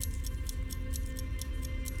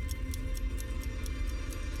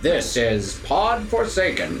This is Pod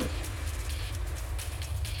Forsaken.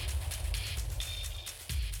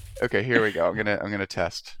 Okay, here we go. I'm gonna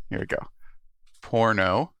test. Here we go.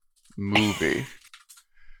 Porno movie.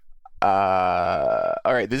 All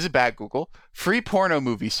right, this is bad Google. Free porno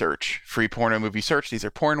movie search. Free porno movie search. These are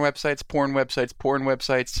porn websites, porn websites, porn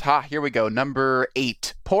websites. Ha, here we go. Number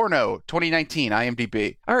 8. Porno 2019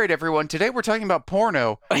 IMDb. All right, everyone. Today we're talking about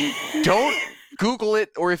porno. Don't Google it,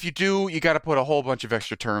 or if you do, you got to put a whole bunch of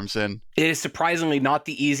extra terms in. It is surprisingly not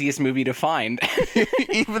the easiest movie to find.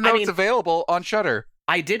 Even though it's available on Shudder.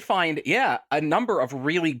 I did find, a number of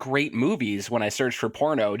really great movies when I searched for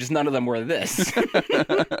porno. Just none of them were this.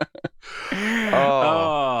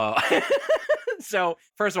 Oh. So,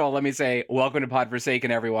 first of all, let me say, welcome to Pod Forsaken,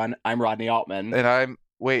 everyone. I'm Rodney Altman. And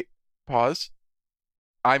pause.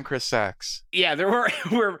 I'm Chris Sachs. Yeah,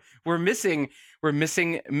 we're missing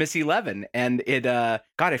Missy Levin, and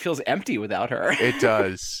it feels empty without her. It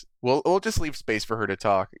does. We'll just leave space for her to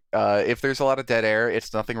talk. If there's a lot of dead air,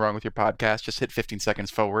 it's nothing wrong with your podcast. Just hit 15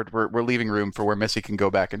 seconds forward. We're leaving room for where Missy can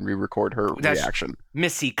go back and re-record her reaction.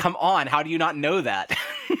 Missy, come on. How do you not know that?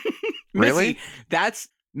 Really?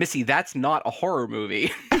 Missy, that's not a horror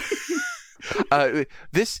movie.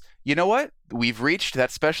 You know what? We've reached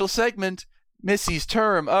that special segment, Missy's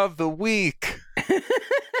Term of the Week.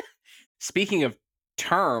 Speaking of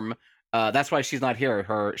term, that's why she's not here.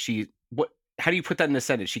 How do you put that in a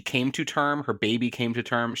sentence? She came to term. Her baby came to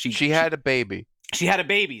term. She had a baby. She had a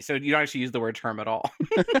baby, so you don't actually use the word term at all.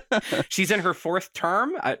 She's in her 4th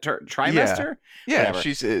term, trimester. Yeah.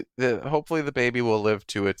 She's hopefully the baby will live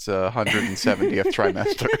to its 170th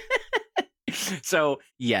trimester. So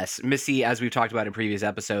yes, Missy, as we've talked about in previous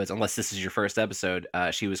episodes, unless this is your first episode,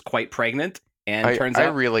 she was quite pregnant. And turns out I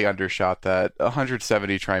really undershot that.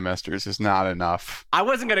 170 trimesters is not enough. I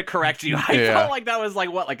wasn't going to correct you. I felt like that was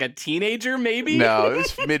like a teenager, maybe? No, it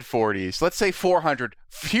was mid-40s. Let's say 400.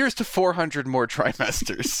 Here's to 400 more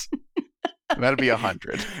trimesters. That'll be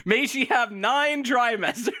 100. May she have 9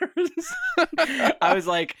 trimesters. I was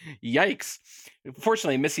like, yikes.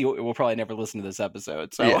 Fortunately, Missy will probably never listen to this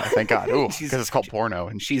episode. So yeah, thank God. Ooh, because it's called porno.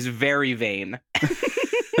 And she's very vain.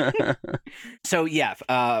 So yeah,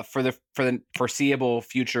 for the foreseeable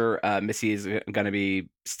future, Missy is going to be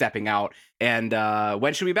stepping out. And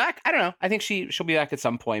when she'll be back, I don't know. I think she'll be back at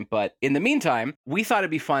some point. But in the meantime, we thought it'd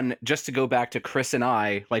be fun just to go back to Chris and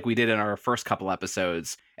I, like we did in our first couple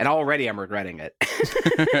episodes. And already I'm regretting it.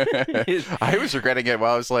 I was regretting it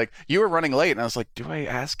while I was like, you were running late, and I was like, do I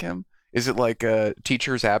ask him? Is it like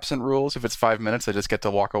teacher's absent rules? If it's 5 minutes, I just get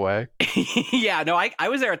to walk away? Yeah, no, I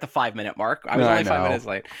was there at the 5-minute mark. I was only 5 minutes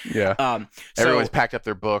late. Yeah. Everyone's packed up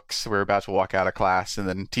their books. We're about to walk out of class, and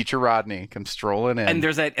then Teacher Rodney comes strolling in. And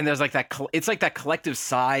there's like that. It's like that collective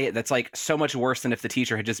sigh that's like so much worse than if the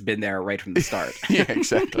teacher had just been there right from the start. Yeah,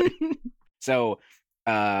 exactly. So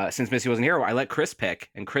since Missy wasn't here, I let Chris pick,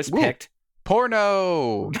 and Chris picked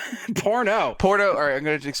Porno. All right, I'm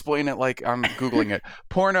going to explain it like I'm Googling it.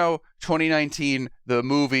 Porno 2019, the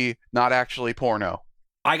movie, not actually porno.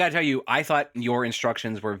 I got to tell you, I thought your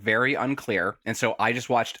instructions were very unclear, and so I just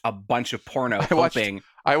watched a bunch of porno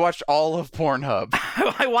I watched all of Pornhub.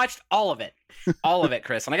 I watched all of it. All of it,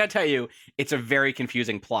 Chris. And I got to tell you, it's a very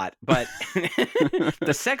confusing plot, but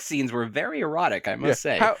the sex scenes were very erotic, I must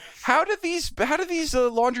say. How do these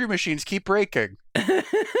laundry machines keep breaking?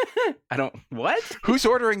 What? Who's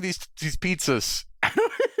ordering these pizzas?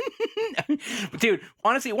 Dude,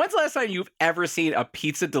 honestly, when's the last time you've ever seen a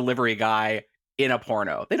pizza delivery guy in a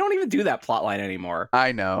porno? They don't even do that plot line anymore.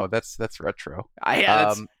 I know, that's retro.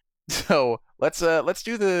 So let's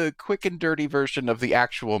do the quick and dirty version of the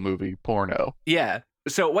actual movie Porno. Yeah.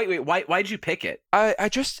 So wait, why'd you pick it? I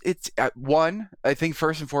think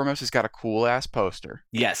first and foremost, it's got a cool ass poster.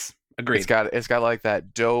 Yes, agreed. It's got like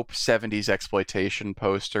that dope 70s exploitation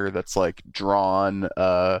poster that's like drawn.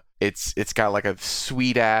 It's got like a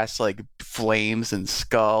sweet ass like flames and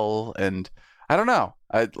skull, and I don't know.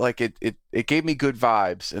 I like it. It gave me good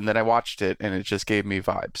vibes, and then I watched it, and it just gave me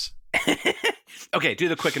vibes. Okay, do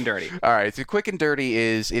the quick and dirty. All right, the quick and dirty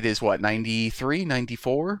is what, 93,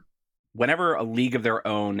 94? Whenever A League of Their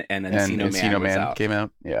Own and Encino Man came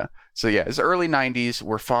out. Yeah. So yeah, it's early 90s.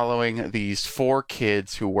 We're following these 4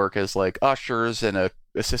 kids who work as like ushers and a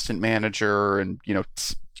assistant manager and,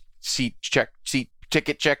 seat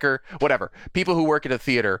ticket checker, whatever. People who work at a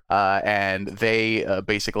theater, and they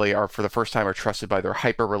basically are, for the first time, are trusted by their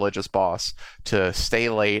hyper-religious boss to stay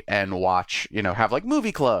late and watch, have like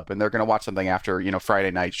movie club, and they're going to watch something after,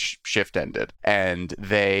 Friday night shift ended. And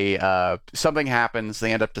they, something happens,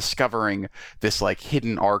 they end up discovering this like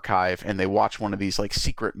hidden archive, and they watch one of these like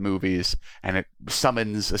secret movies, and it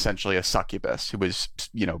summons essentially a succubus who is,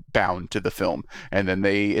 bound to the film. And then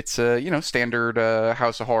it's a, standard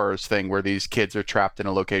House of Horrors thing where these kids are trapped in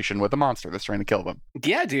a location with a monster that's trying to kill them.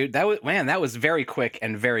 Yeah, dude, that was very quick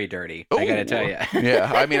and very dirty. Ooh. I gotta tell you.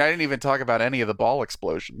 Yeah, I mean, I didn't even talk about any of the ball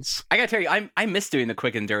explosions. I gotta tell you, I miss doing the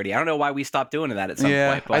quick and dirty. I don't know why we stopped doing that at some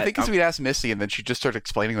point. But I think because we'd ask Missy, and then she'd just start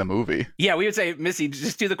explaining the movie. Yeah, we would say, Missy,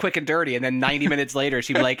 just do the quick and dirty, and then 90 minutes later,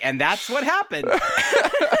 she'd be like, and that's what happened.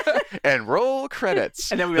 And roll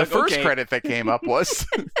credits. And then the first credit that came up was...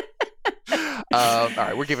 all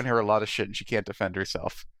right, we're giving her a lot of shit, and she can't defend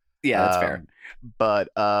herself. Yeah, that's fair. But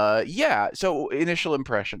yeah. So initial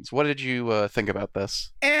impressions. What did you think about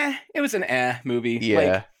this? It was an movie.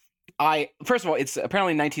 Yeah. First of all, it's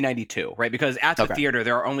apparently 1992, right? Because at the theater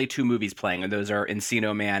there are only 2 movies playing, and those are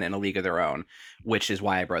Encino Man and A League of Their Own, which is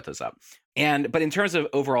why I brought those up. But in terms of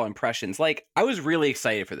overall impressions, like I was really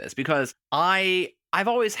excited for this because I've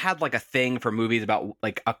always had like a thing for movies about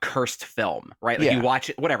like a cursed film, right? Like you watch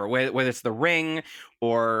it, whatever, whether it's The Ring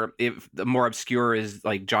or if the more obscure is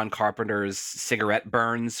like John Carpenter's Cigarette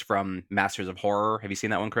Burns from Masters of Horror. Have you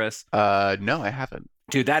seen that one, Chris? No, I haven't.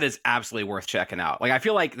 Dude, that is absolutely worth checking out. Like, I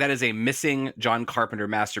feel like that is a missing John Carpenter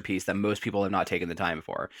masterpiece that most people have not taken the time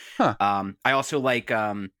for. Huh. I also like,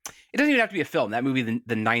 it doesn't even have to be a film. That movie,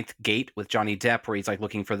 The Ninth Gate with Johnny Depp, where he's like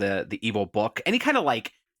looking for the evil book. Any kind of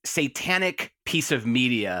like satanic piece of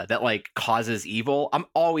media that like causes evil. I'm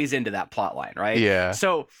always into that plot line, right? Yeah.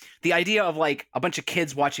 So the idea of like a bunch of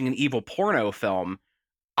kids watching an evil porno film,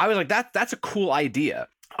 I was like, that's a cool idea.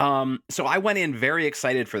 So I went in very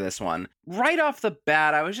excited for this one. Right off the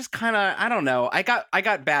bat, I was just kind of, I don't know. I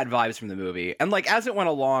got bad vibes from the movie. And like, as it went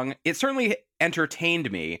along, it certainly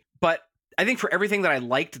entertained me. But I think for everything that I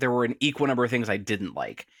liked, there were an equal number of things I didn't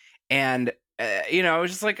like. And, I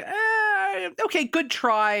was just like, okay, good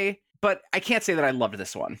try. But I can't say that I loved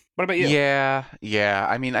this one. What about you? Yeah.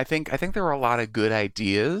 I mean, I think there were a lot of good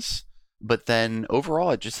ideas, but then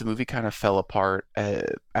overall, the movie kind of fell apart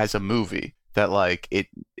as a movie. That like it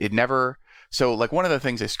never. So like one of the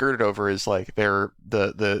things they skirted over is like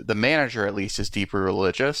the manager at least is deeply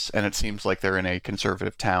religious, and it seems like they're in a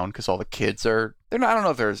conservative town because all the kids they're not. I don't know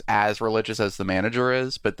if they're as religious as the manager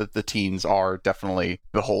is, but the teens are definitely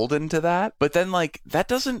beholden to that. But then like that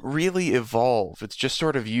doesn't really evolve. It's just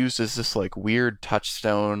sort of used as this like weird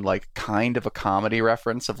touchstone, like kind of a comedy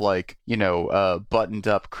reference of like buttoned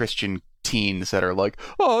up Christian teens that are like,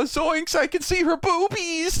 oh zoinks, I can see her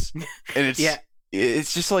boobies, and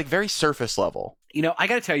it's just like very surface level. I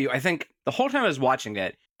gotta tell you, I think the whole time I was watching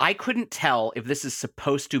it, I couldn't tell if this is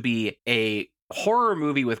supposed to be a horror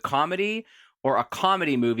movie with comedy or a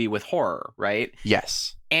comedy movie with horror, right?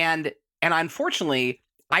 Yes. And unfortunately,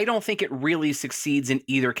 I don't think it really succeeds in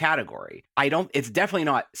either category. It's definitely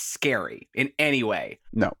not scary in any way.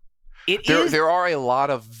 No. There are a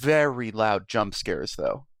lot of very loud jump scares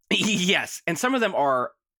though. Yes, and some of them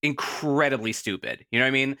are incredibly stupid. You know what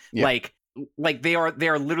I mean? Yeah. Like they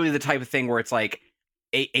are literally the type of thing where it's like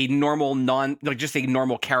a normal just a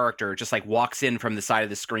normal character just like walks in from the side of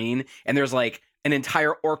the screen, and there's like an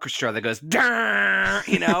entire orchestra that goes,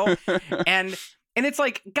 and it's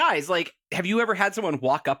like, guys, like, have you ever had someone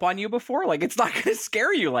walk up on you before? Like, it's not going to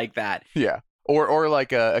scare you like that. Yeah. Or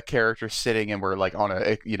like a character sitting and we're like on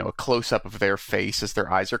a close up of their face as their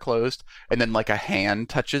eyes are closed, and then like a hand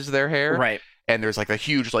touches their hair, right? And there's like a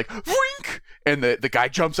huge like wink, and the guy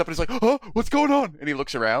jumps up and is like, oh, what's going on? And he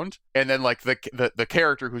looks around, and then like the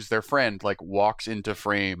character who's their friend like walks into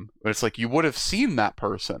frame, but it's like you would have seen that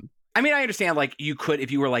person. I mean, I understand like you could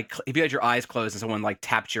if you had your eyes closed and someone like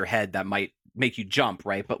tapped your head, that might make you jump,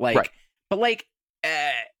 right? But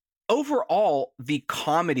overall, the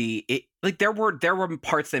comedy, there were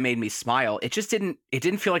parts that made me smile. It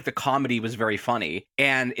didn't feel like the comedy was very funny,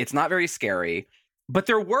 and it's not very scary. But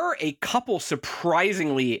there were a couple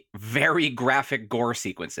surprisingly very graphic gore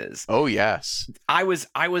sequences. Oh yes.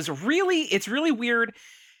 It's really weird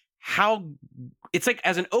how it's like,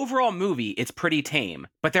 as an overall movie, it's pretty tame,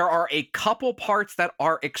 but there are a couple parts that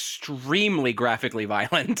are extremely graphically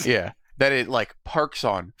violent. Yeah. That it like parks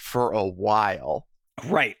on for a while.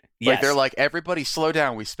 Right. Like they're like, everybody slow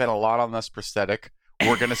down. We spent a lot on this prosthetic.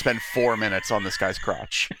 We're going to spend 4 minutes on this guy's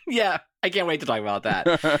crotch. Yeah. I can't wait to talk about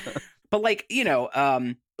that. But like,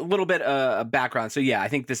 a little bit of background. So yeah, I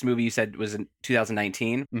think this movie you said was in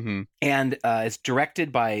 2019, and it's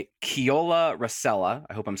directed by Keola Rosella.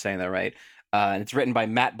 I hope I'm saying that right. And it's written by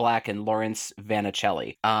Matt Black and Lawrence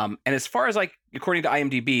Vanicelli. And as far as like, according to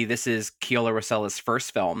IMDb, this is Keola Rosella's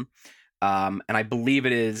first film. And I believe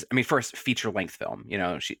it is, I mean, first feature length film. You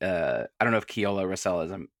know, she, I don't know if Keola Rosella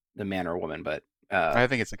is a man or a woman, but I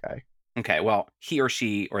think it's a guy. Okay, well, he or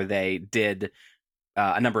she or they did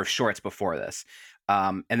a number of shorts before this.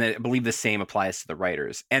 And then I believe the same applies to the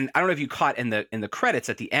writers. And I don't know if you caught in the credits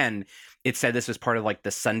at the end, it said this was part of like the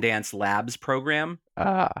Sundance Labs program.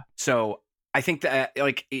 So I think that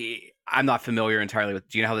like I'm not familiar entirely with.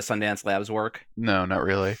 Do you know how the Sundance Labs work? No, not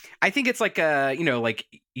really. I think it's like like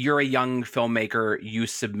you're a young filmmaker, you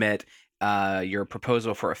submit your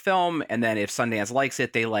proposal for a film, and then if Sundance likes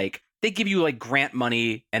it, they give you like grant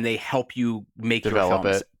money and they help you make Develop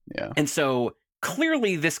your films. it. Yeah. And so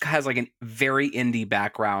clearly this has like a very indie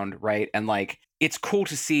background, right? And like it's cool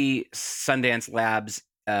to see Sundance Labs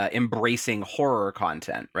embracing horror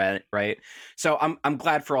content, right? So I'm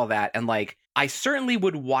glad for all that. And like I certainly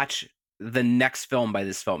would watch the next film by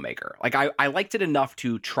this filmmaker. Like I liked it enough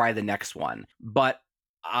to try the next one, but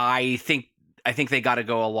I think they got to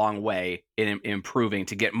go a long way in improving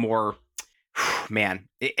to get more. Man,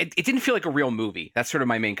 it didn't feel like a real movie. That's sort of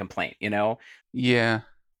my main complaint, you know? Yeah.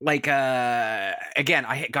 Like again,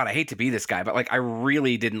 I hate to be this guy, but like I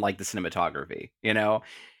really didn't like the cinematography, you know?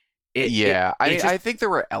 I think there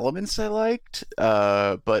were elements I liked,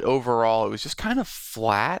 but overall it was just kind of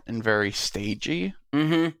flat and very stagey.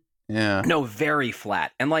 Yeah. No, very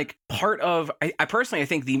flat. And like part of I personally I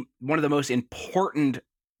think one of the most important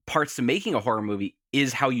parts to making a horror movie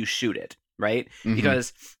is how you shoot it, right?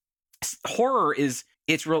 Because horror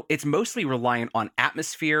it's mostly reliant on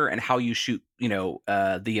atmosphere and how you shoot,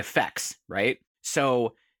 the effects, right?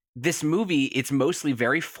 So this movie, it's mostly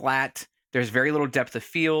very flat. There's very little depth of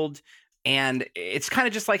field, and it's kind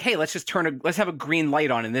of just like, hey, let's have a green light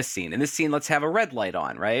on in this scene. In this scene, let's have a red light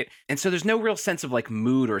on, right? And so there's no real sense of like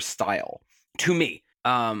mood or style to me.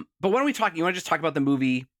 But why don't we talk? You want to just talk about the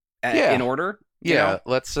movie in order? Yeah,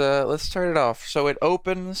 let's start it off. So it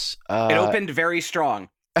opens. It opened very strong.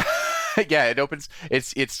 Yeah, it opens.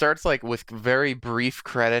 It starts like with very brief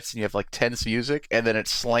credits, and you have like tense music, and then it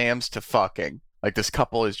slams to fucking. Like this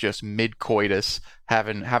couple is just mid-coitus,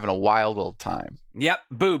 having a wild old time. Yep,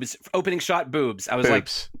 boobs. Opening shot, boobs. I was like,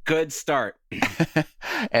 good start.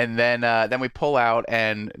 And then we pull out,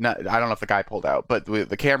 and I don't know if the guy pulled out, but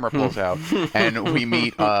the camera pulls out, and we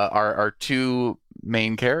meet our two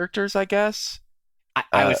main characters, I guess.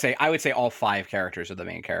 I would say all five characters are the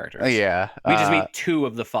main characters. Yeah, we just meet two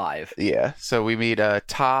of the five. Yeah, so we meet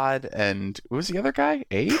Todd, and what was the other guy?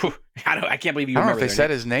 Abe? I can't believe you. I don't know remember if they said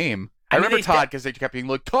his name. I remember Todd because they kept being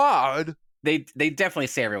like Todd. They definitely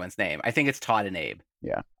say everyone's name. I think it's Todd and Abe.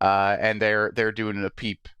 Yeah. And they're doing a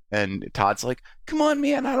peep, and Todd's like, "Come on,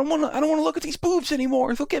 man, I don't want to look at these boobs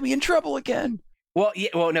anymore. They'll get me in trouble again." Well, yeah.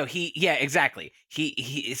 Well, no. Exactly. He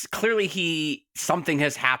is clearly something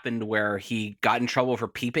has happened where he got in trouble for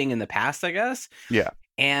peeping in the past, I guess. Yeah.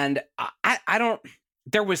 And I don't.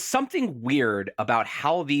 There was something weird about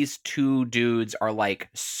how these two dudes are like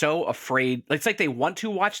so afraid. It's like they want to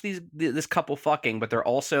watch this couple fucking, but they're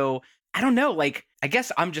also, I don't know, like, I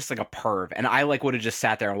guess I'm just like a perv, and I like would have just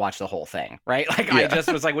sat there and watched the whole thing, right? Like, yeah. I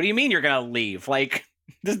just was like, what do you mean you're gonna leave? Like,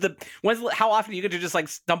 how often do you get to just like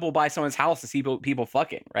stumble by someone's house to see people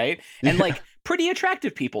fucking, right? And like pretty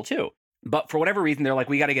attractive people too. But for whatever reason, they're like,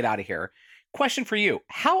 we got to get out of here. Question for you.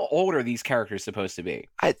 How old are these characters supposed to be?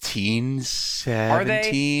 Teens,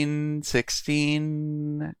 17,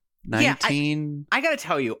 16, 19. Yeah, I got to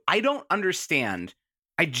tell you, I don't understand.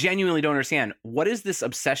 I genuinely don't understand. What is this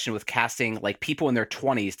obsession with casting like people in their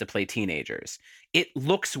 20s to play teenagers? It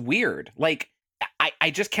looks weird. Like,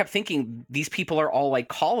 I just kept thinking these people are all like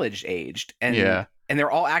college aged, and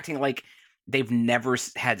they're all acting like they've never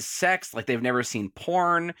had sex, like they've never seen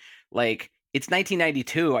porn. Like, it's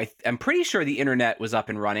 1992. I'm pretty sure the internet was up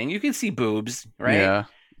and running. You can see boobs, right?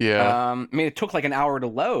 Yeah. I mean, it took like an hour to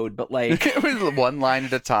load, but like it was one line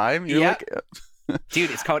at a time.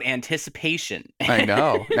 Dude, it's called anticipation. I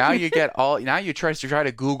know. Now you try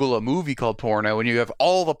to Google a movie called porno, and you have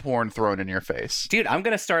all the porn thrown in your face. Dude, I'm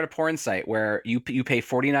gonna start a porn site where you pay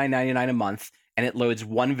 $49.99 a month, and it loads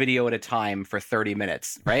one video at a time for 30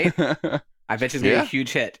 minutes. Right? I bet it's gonna be a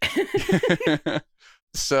huge hit.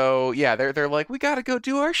 So yeah, they're like, we gotta go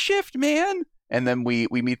do our shift, man. And then we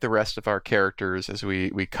meet the rest of our characters as we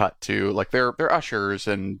cut to like they're ushers,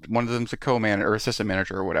 and one of them's a co-manager or assistant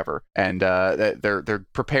manager or whatever, and they're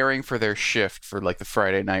preparing for their shift for like the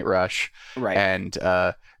Friday night rush, right? And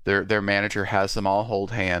their manager has them all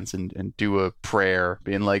hold hands and do a prayer,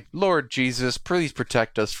 being like, "Lord Jesus, please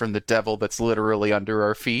protect us from the devil that's literally under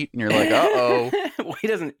our feet." And you're like, "Uh-oh." Well, he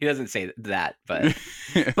doesn't say that,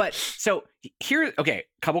 but so here, okay,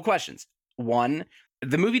 couple questions. One,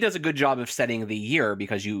 the movie does a good job of setting the year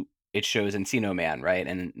because it shows Encino Man, right,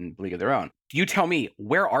 and League of Their Own. You tell me,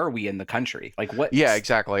 where are we in the country? Like what? Yeah,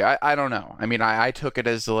 exactly. I don't know. I mean, I took it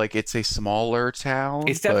as like it's a smaller town.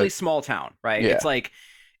 It's definitely small town, right? Yeah. It's like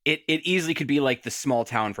it easily could be like the small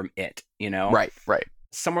town from It, you know? Right.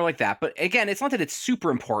 Somewhere like that. But again, it's not that it's super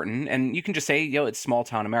important, and you can just say, it's small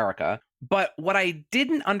town America. But what I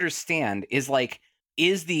didn't understand is like,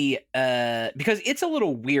 is the because it's a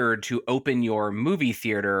little weird to open your movie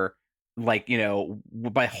theater like,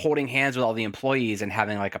 by holding hands with all the employees and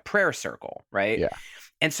having like a prayer circle, right? Yeah.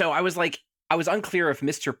 And so I was unclear if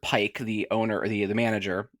Mr. Pike, the owner or the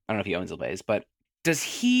manager, I don't know if he owns the place, but is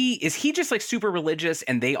he just like super religious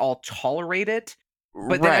and they all tolerate it?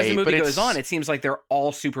 But then as the movie goes on, it seems like they're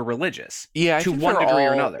all super religious. Yeah, to one degree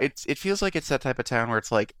or another. It feels like it's that type of town where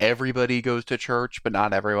it's like everybody goes to church, but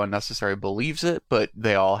not everyone necessarily believes it, but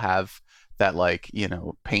they all have that like,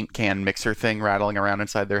 paint can mixer thing rattling around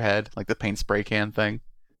inside their head, like the paint spray can thing.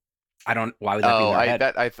 Why would that be in their head?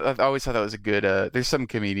 I always thought that was a good, there's some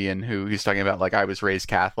comedian who's talking about like, I was raised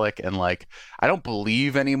Catholic and like, I don't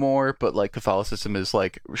believe anymore, but like Catholicism is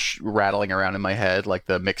like rattling around in my head, like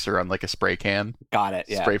the mixer on like a spray can. Got it.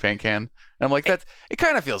 Yeah. Spray paint can. And I'm like, it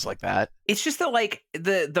kind of feels like that. It's just that like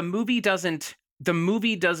the movie doesn't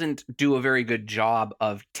do a very good job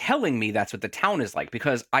of telling me that's what the town is like,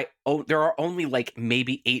 because there are only like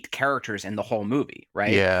maybe 8 characters in the whole movie,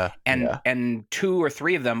 right? Yeah. And 2 or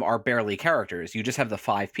 3 of them are barely characters. You just have the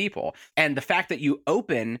 5 people. And the fact that you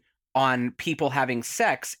open on people having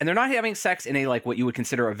sex, and they're not having sex in a like what you would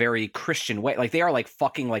consider a very Christian way. Like they are like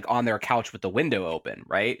fucking like on their couch with the window open,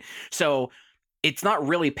 right? So it's not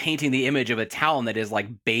really painting the image of a town that is like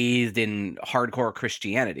bathed in hardcore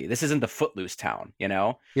Christianity. This isn't the Footloose town,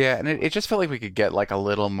 Yeah, and it just felt like we could get like a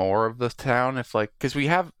little more of the town if like, because we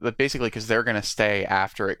have basically, because they're going to stay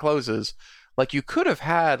after it closes. Like you could have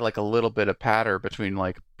had like a little bit of patter between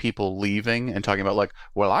like people leaving and talking about like,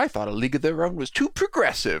 well, I thought A League of Their Own was too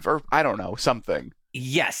progressive, or I don't know, something.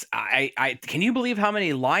 Yes, I can you believe how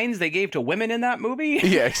many lines they gave to women in that movie?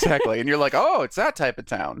 Yeah, exactly. And you're like, oh, it's that type of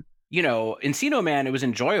town. Encino Man, it was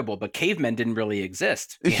enjoyable, but cavemen didn't really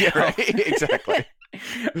exist. Yeah, right. Exactly.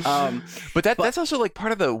 But that's also like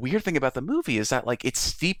part of the weird thing about the movie is that like it's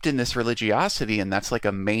steeped in this religiosity, and that's like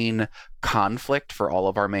a main conflict for all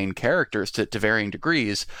of our main characters to varying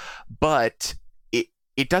degrees. But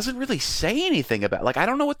it doesn't really say anything about, like, I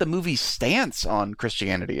don't know what the movie's stance on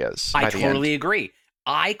Christianity is. I totally agree.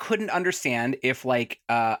 I couldn't understand if like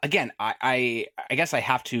again, I guess I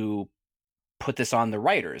have to put this on the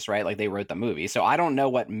writers, right? Like they wrote the movie. So I don't know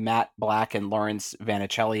what Matt Black and Lawrence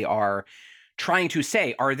Vanicelli are trying to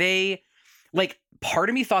say. Are they like, part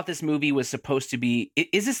of me thought this movie was supposed to be,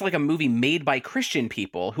 is this like a movie made by Christian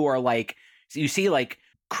people who are like, you see like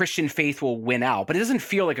Christian faith will win out, but it doesn't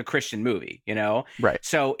feel like a Christian movie, Right.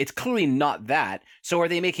 So it's clearly not that. So are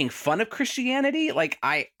they making fun of Christianity? Like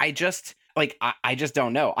I just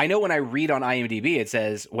don't know. I know when I read on IMDb, it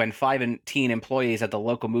says when 15 employees at the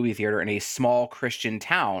local movie theater in a small Christian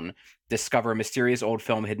town discover a mysterious old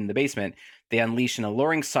film hidden in the basement, they unleash an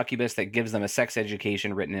alluring succubus that gives them a sex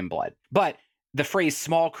education written in blood. But the phrase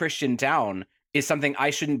small Christian town is something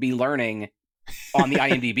I shouldn't be learning on the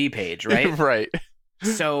IMDb page, right? Right.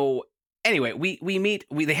 So anyway,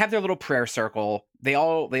 they have their little prayer circle. They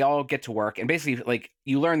all get to work, and basically like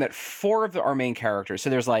you learn that 4 of our main characters. So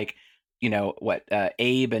there's like,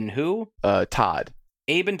 Abe and who? Todd.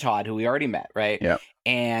 Abe and Todd, who we already met, right? Yeah.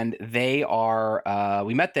 And they are,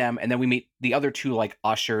 we met them, and then we meet the other 2 like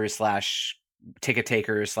ushers / ticket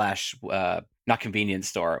takers / not convenience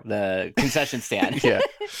store, the concession stand. Yeah.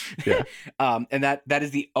 And that is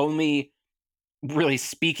the only really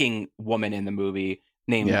speaking woman in the movie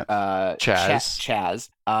named Chaz.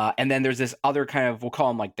 And then there's this other kind of, we'll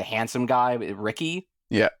call him like the handsome guy, Ricky.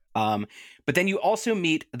 Yeah. But then you also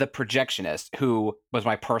meet the projectionist, who was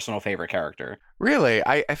my personal favorite character. Really?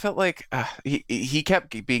 I felt like he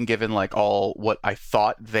kept being given like all what I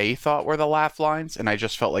thought they thought were the laugh lines, and I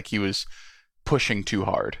just felt like he was pushing too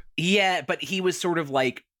hard. Yeah, but he was sort of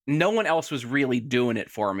like, no one else was really doing it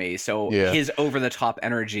for me, so his over-the-top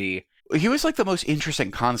energy... He was like the most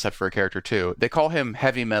interesting concept for a character too. They call him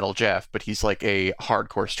Heavy Metal Jeff, but he's like a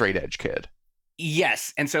hardcore straight edge kid.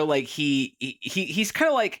 Yes, and so like he's kind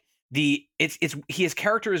of like his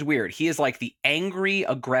character is weird. He is like the angry,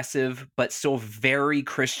 aggressive, but still very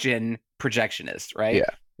Christian projectionist, right?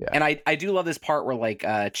 Yeah. And I do love this part where like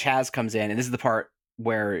Chaz comes in, and this is the part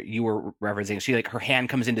where you were referencing. She like her hand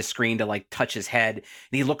comes into screen to like touch his head, and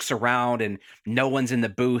he looks around and no one's in the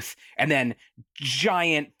booth, and then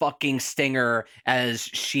giant fucking stinger as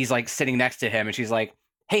she's like sitting next to him, and she's like,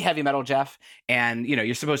 "Hey, Heavy Metal Jeff," and you know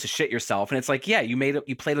you're supposed to shit yourself, and it's like, yeah, you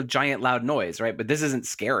played a giant loud noise, right? But this isn't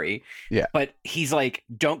scary. Yeah. But he's like,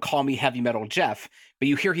 "Don't call me Heavy Metal Jeff." But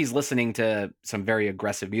you hear he's listening to some very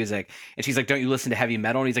aggressive music, and she's like, "Don't you listen to heavy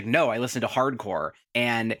metal?" And he's like, "No, I listen to hardcore."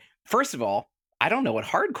 And first of all, I don't know what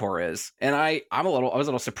hardcore is, and I was a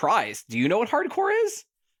little surprised. Do you know what hardcore is?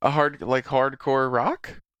 Hardcore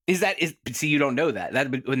rock? See, you don't know that.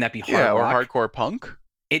 Wouldn't that be hard Yeah, or rock? hardcore punk?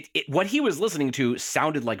 It what he was listening to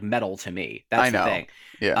sounded like metal to me. That's I know. the thing.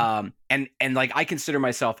 Yeah. And like I consider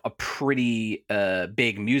myself a pretty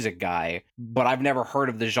big music guy, but I've never heard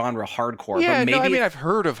of the genre hardcore. Yeah, but maybe no, I mean I've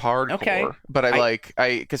heard of hardcore, Okay. but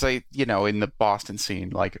because I in the Boston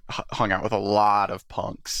scene like hung out with a lot of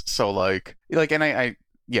punks, so like and I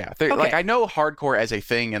yeah, Okay. like I know hardcore as a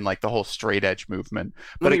thing and like the whole straight edge movement,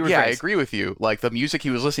 but Let me yeah, I rephrase. agree with you. Like the music he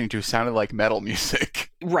was listening to sounded like metal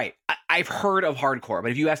music. Right. I've heard of hardcore,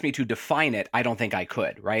 but if you asked me to define it, I don't think I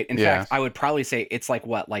could, right? In Yeah. fact, I would probably say it's like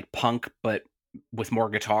what? Like punk, but with more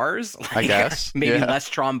guitars? I guess. Maybe Yeah. less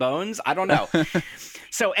trombones? I don't know.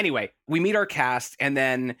 So anyway, we meet our cast, and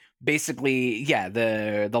then basically, yeah,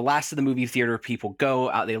 the last of the movie theater people go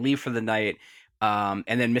out, they leave for the night. And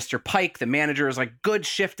then Mr. Pike, the manager, is like, "Good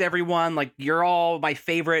shift, everyone. Like, you're all my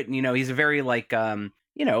favorite." And, he's a very like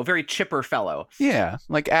very chipper fellow. Yeah,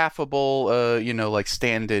 like affable, like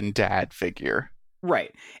stand-in dad figure.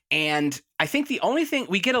 Right. And I think the only thing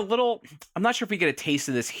we get I'm not sure if we get a taste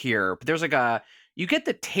of this here, but there's like you get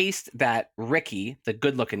the taste that Ricky, the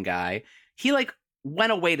good looking guy, he like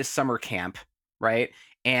went away to summer camp, right?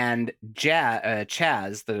 And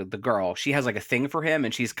Chaz, the girl, she has like a thing for him,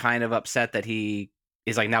 and she's kind of upset that he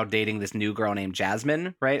is like now dating this new girl named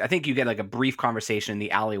Jasmine, right? I think you get like a brief conversation in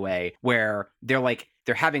the alleyway where they're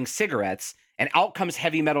having cigarettes, and out comes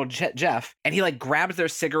Heavy Metal Jeff, and he like grabs their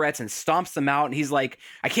cigarettes and stomps them out, and he's like,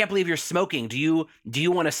 "I can't believe you're smoking. Do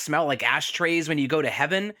you want to smell like ashtrays when you go to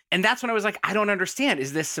heaven?" And that's when I was like, I don't understand.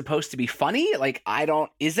 Is this supposed to be funny? Like,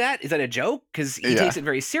 is that a joke? Because he takes it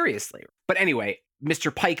very seriously. But anyway,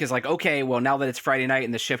 Mr. Pike is like, "Okay, well, now that it's Friday night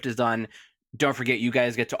and the shift is done, don't forget you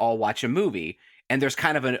guys get to all watch a movie." And there's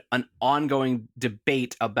kind of an ongoing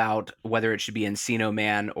debate about whether it should be Encino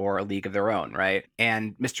Man or A League of Their Own, right?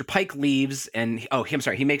 And Mr. Pike leaves, and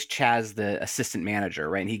he makes Chaz the assistant manager,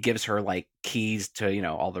 right? And he gives her like keys to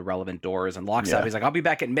all the relevant doors and locks up. He's like, "I'll be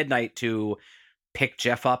back at midnight to pick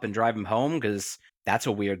Jeff up and drive him home," because that's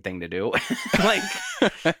a weird thing to do. Like,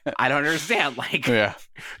 I don't understand. Like, yeah.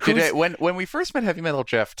 When we first met Heavy Metal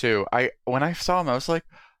Jeff too, when I saw him, I was like,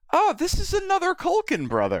 "Oh, this is another Culkin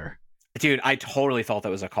brother." Dude, I totally thought that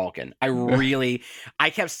was a Culkin. I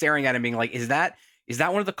kept staring at him being like, is that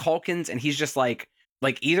one of the Culkins? And he's just like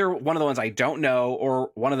either one of the ones I don't know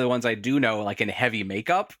or one of the ones I do know, like in heavy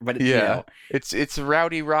makeup. But it's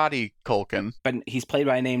Rowdy Roddy Culkin. But he's played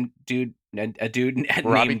by a dude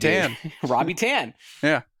Robbie Tan. Robbie Tan.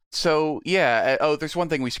 Yeah. So yeah. There's one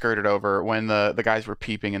thing we skirted over when the guys were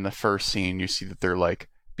peeping in the first scene. You see that they're like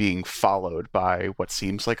being followed by what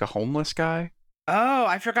seems like a homeless guy. Oh,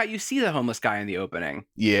 I forgot you see the homeless guy in the opening.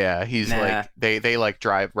 Yeah, he's like they like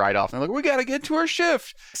drive right off and they're like, "We gotta get to our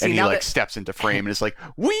shift." And he like steps into frame and is like,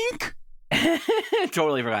 "Wink."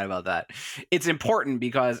 Totally forgot about that. It's important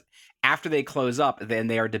because after they close up, then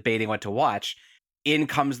they are debating what to watch. In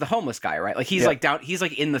comes the homeless guy, right? Like he's like down, he's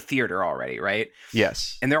like in the theater already, right?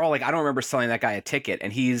 Yes. And they're all like, "I don't remember selling that guy a ticket,"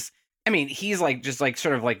 and he's like just like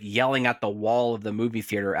sort of like yelling at the wall of the movie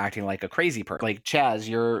theater, acting like a crazy person. Like, "Chaz,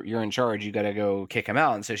 you're in charge. You got to go kick him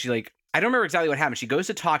out." And so she like, I don't remember exactly what happened. She goes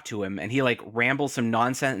to talk to him, and he like rambles some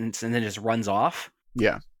nonsense and then just runs off.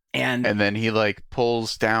 Yeah. And then he like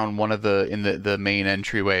pulls down one of the main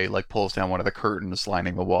entryway, like pulls down one of the curtains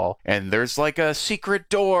lining the wall, and there's like a secret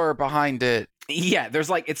door behind it. Yeah, there's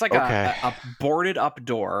like it's like a boarded up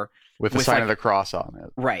door with the sign of the cross on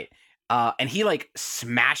it. Right. And he like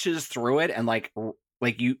smashes through it and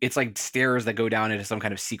it's like stairs that go down into some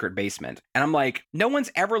kind of secret basement. And I'm like, no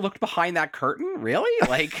one's ever looked behind that curtain, really?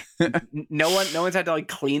 Like, no one's had to like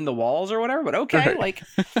clean the walls or whatever. But okay, right. Like,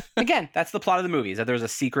 again, that's the plot of the movie, is that there's a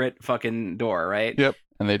secret fucking door, right? Yep.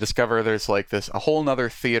 And they discover there's like a whole nother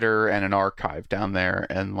theater and an archive down there.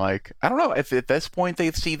 And like, I don't know if at this point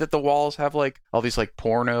they see that the walls have like all these like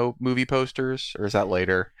porno movie posters, or is that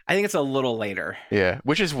later? I think it's a little later. Yeah,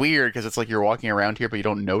 which is weird because it's like you're walking around here, but you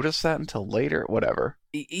don't notice that until later. Whatever.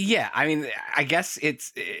 Yeah, I mean, I guess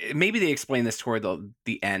maybe they explain this toward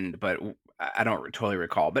the end, but I don't totally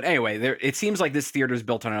recall. But anyway, it seems like this theater is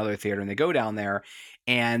built on another theater, and they go down there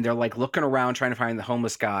and they're like looking around trying to find the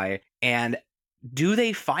homeless guy. And do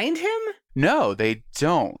they find him? No, they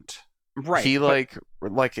don't. Right. He like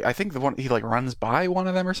I think he like runs by one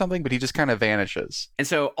of them or something, but he just kind of vanishes. And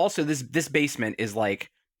so also this basement is like,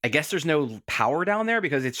 I guess there's no power down there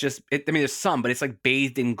because it's just, I mean, there's some, but it's like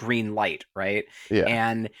bathed in green light, right? Yeah.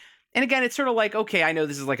 And again, it's sort of like, okay, I know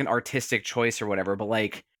this is like an artistic choice or whatever, but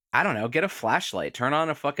like, I don't know, get a flashlight, turn on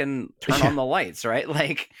the lights, right?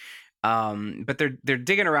 Like, but they're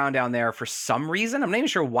digging around down there for some reason. I'm not even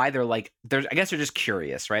sure why they're like, I guess they're just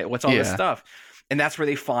curious, right? What's all this stuff? And that's where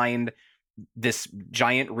they find this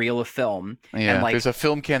giant reel of film. Yeah, and like, there's a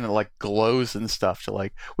film can that like glows and stuff to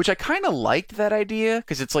like, which I kind of liked that idea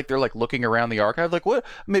because it's like they're like looking around the archive, like, what?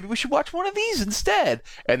 Maybe we should watch one of these instead.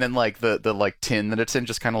 And then like the like tin that it's in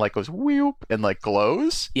just kind of like goes whoop and like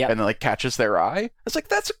glows, and then like catches their eye. It's like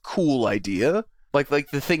that's a cool idea. Like the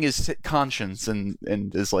thing is conscience and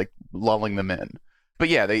is like lulling them in. But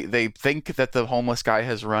yeah, they think that the homeless guy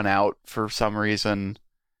has run out for some reason.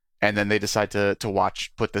 And then they decide to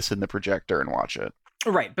put this in the projector and watch it.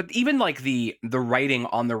 Right. But even like the writing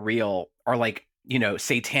on the reel are like, you know,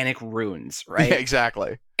 satanic runes, right? Yeah,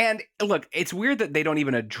 exactly. And look, it's weird that they don't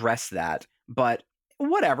even address that, but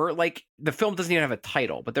whatever. Like the film doesn't even have a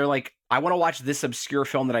title, but they're like, I want to watch this obscure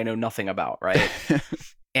film that I know nothing about, right?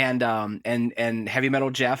 and Heavy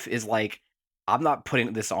Metal Jeff is like, I'm not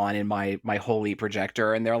putting this on in my holy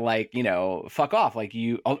projector. And they're like, you know, fuck off. Like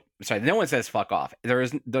no one says fuck off.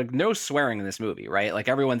 There's no swearing in this movie, right? Like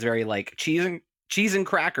everyone's very like cheese and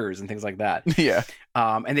crackers and things like that. Yeah.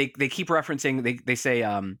 And they keep referencing, they say,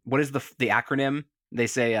 what is the acronym? They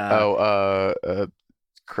say,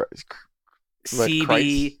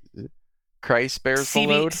 Christ bears the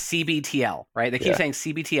load. CBTL, right? They keep saying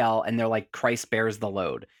CBTL and they're like, Christ bears the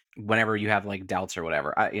load. Whenever you have like doubts or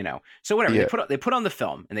whatever, you know, so whatever they put on the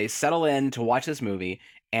film and they settle in to watch this movie.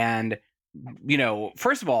 And, you know,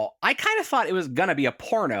 first of all, I kind of thought it was going to be a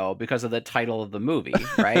porno because of the title of the movie.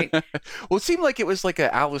 Right. Well, it seemed like it was like a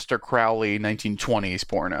Aleister Crowley 1920s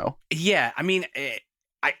porno. Yeah. I mean,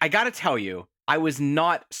 I got to tell you, I was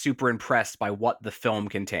not super impressed by what the film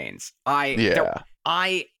contains. Like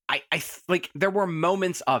there were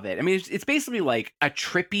moments of it. I mean, it's basically like a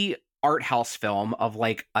trippy art house film of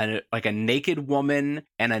like a naked woman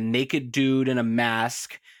and a naked dude in a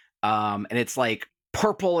mask, and it's like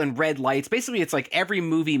purple and red lights. Basically, it's like every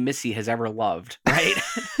movie Missy has ever loved, right?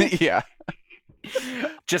 Yeah.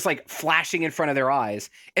 Just like flashing in front of their eyes.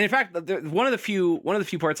 And in fact, one of the few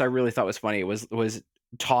parts I really thought was funny was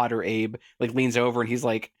Todd or Abe like leans over and he's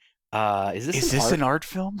like, is this an art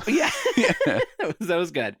film? Yeah. that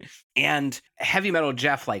was good. And Heavy Metal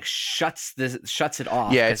Jeff like shuts it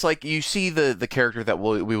off. Yeah, it's like you see the character that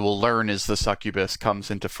we will learn is the succubus comes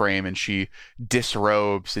into frame and she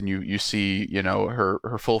disrobes and you see, you know,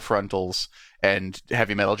 her full frontals, and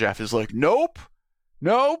Heavy Metal Jeff is like, nope,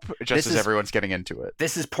 just as everyone's getting into it.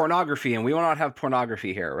 This is pornography and we will not have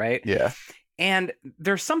pornography here, right? Yeah. And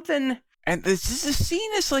there's something. And this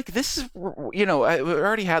scene is like, this is, you know, I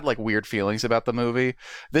already had like weird feelings about the movie.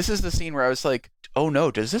 This is the scene where I was like, oh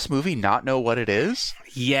no, does this movie not know what it is?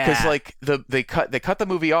 Yeah. Because like they cut the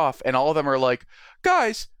movie off and all of them are like,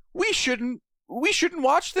 guys, we shouldn't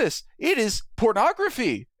watch this. It is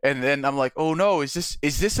pornography. And then I'm like, oh no, is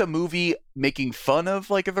this a movie making fun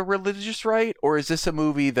of like the religious right, or is this a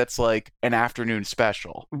movie that's like an afternoon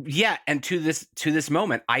special? Yeah, and to this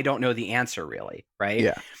moment, I don't know the answer really, right?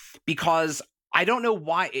 Yeah. Because I don't know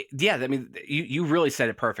why. I mean, you really said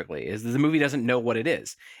it perfectly. Is the movie doesn't know what it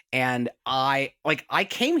is, and I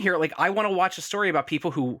came here like I want to watch a story about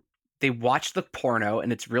people who they watch the porno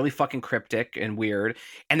and it's really fucking cryptic and weird,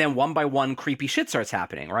 and then one by one creepy shit starts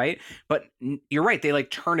happening, right? But you're right, they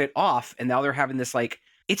like turn it off, and now they're having this like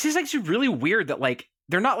it's just actually really weird that like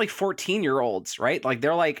they're not like 14-year-olds, right? Like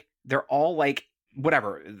they're all like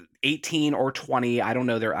whatever 18 or 20, I don't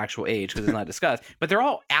know their actual age because it's not discussed, but they're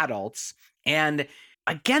all adults. And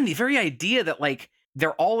again, the very idea that like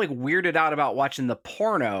they're all like weirded out about watching the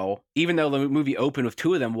porno, even though the movie opened with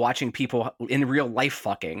two of them watching people in real life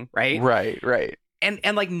fucking, right? Right. And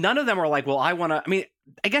like none of them are like, well, I mean,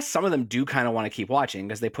 I guess some of them do kind of want to keep watching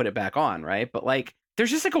because they put it back on, right? But like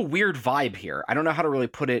there's just like a weird vibe here. I don't know how to really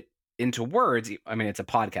put it into words. I mean, it's a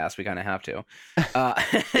podcast, we kind of have to.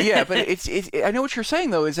 Yeah, but it's I know what you're saying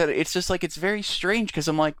though, is that it's just like it's very strange because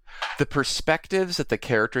I'm like the perspectives that the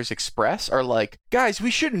characters express are like, guys, we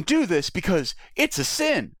shouldn't do this because it's a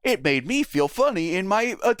sin. It made me feel funny in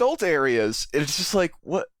my adult areas. And it's just like,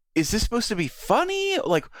 what is this supposed to be funny?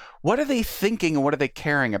 Like, what are they thinking and what are they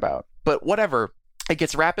caring about? But whatever. it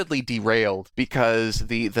gets rapidly derailed because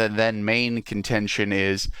the then main contention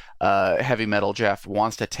is Heavy Metal Jeff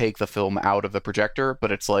wants to take the film out of the projector,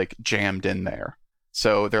 but it's like jammed in there.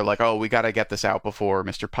 So they're like, oh, we got to get this out before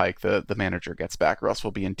Mr. Pike, the manager, gets back, or else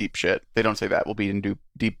we'll be in deep shit. They don't say that. We'll be in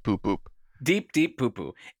deep poop poop. Deep poo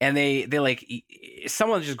poo. And they like,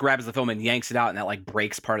 someone just grabs the film and yanks it out, and that like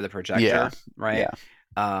breaks part of the projector, right? Yeah.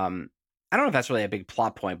 I don't know if that's really a big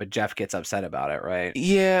plot point, but Jeff gets upset about it, right?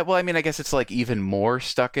 Yeah, well, I mean, I guess it's like even more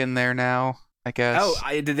stuck in there now, I guess. Oh,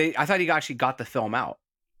 I thought he actually got the film out.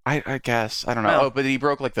 I guess. I don't know. Oh, but he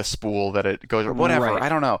broke like the spool that it goes, or whatever. Right. I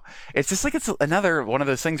don't know. It's just like it's another one of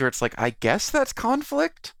those things where it's like, I guess that's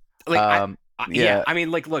conflict. Like, yeah. I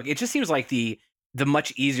mean, like, look, it just seems like the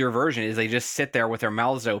much easier version is they just sit there with their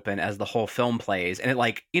mouths open as the whole film plays, and it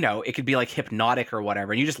like, you know, it could be like hypnotic or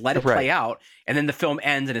whatever, and you just let it play out, and then the film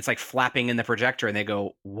ends and it's like flapping in the projector, and they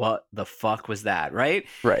go, what the fuck was that? Right.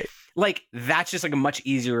 Like, that's just like a much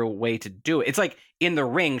easier way to do it. It's like in The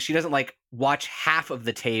Ring, she doesn't like watch half of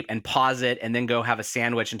the tape and pause it and then go have a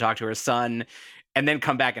sandwich and talk to her son and then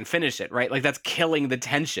come back and finish it, right? Like, that's killing the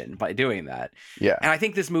tension by doing that. Yeah. And I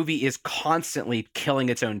think this movie is constantly killing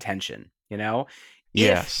its own tension, you know?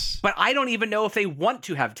 Yes. But I don't even know if they want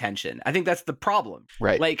to have tension. I think that's the problem.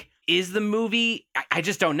 Right. Like, is the movie, I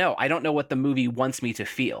just don't know. I don't know what the movie wants me to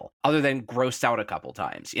feel other than grossed out a couple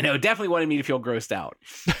times. You know, definitely wanted me to feel grossed out.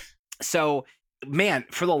 So, man,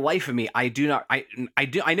 for the life of me, I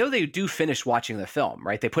know they do finish watching the film,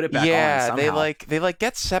 right? They put it back on somehow. they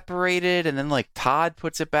get separated, and then like Todd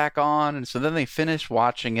puts it back on, and so then they finish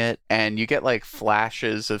watching it, and you get like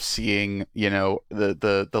flashes of seeing, you know,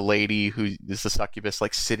 the lady who is the succubus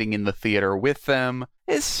like sitting in the theater with them.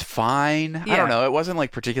 It's fine. Yeah. I don't know. It wasn't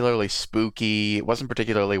like particularly spooky. It wasn't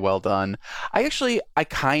particularly well done. I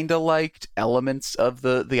kind of liked elements of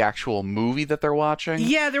the actual movie that they're watching.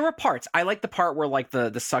 Yeah, there were parts. I like the part where like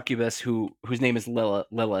the succubus whose name is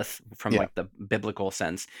Lilith from like the biblical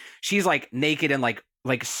sense. She's like naked and like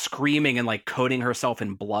screaming and like coating herself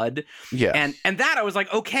in blood. Yeah. And that I was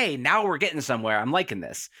like, okay, now we're getting somewhere. I'm liking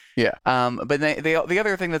this. Yeah. But the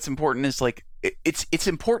other thing that's important is like it's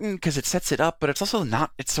important because it sets it up, but it's also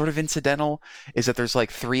not. It's sort of incidental. Is that there's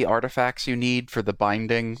like 3 artifacts you need for the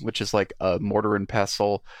binding, which is like a mortar and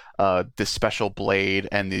pestle, this special blade,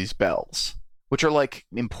 and these bells, which are like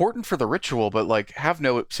important for the ritual, but like have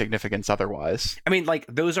no significance otherwise. I mean, like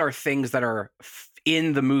those are things that are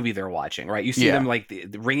in the movie they're watching, right? You see them like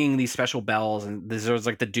the ringing these special bells, and there's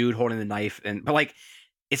like the dude holding the knife, but like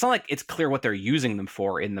it's not like it's clear what they're using them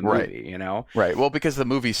for in the movie, you know? Right. Well, because the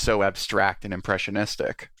movie's so abstract and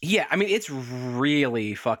impressionistic. Yeah, I mean, it's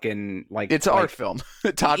really fucking like it's an art film.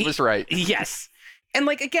 Todd was right. Yes. And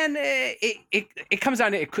like again, it comes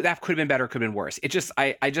down to that could have been better, could have been worse. It just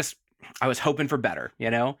I was hoping for better, you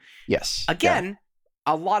know? Yes. Again,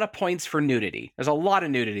 a lot of points for nudity. There's a lot of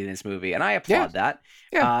nudity in this movie, and I applaud that.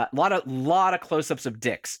 Yeah. A lot of close-ups of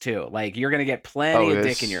dicks too. Like, you're gonna get plenty of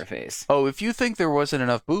dick in your face. Oh, if you think there wasn't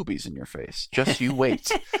enough boobies in your face, just you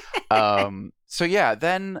wait. So yeah,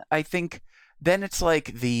 then I think it's like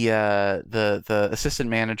the assistant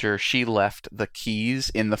manager, she left the keys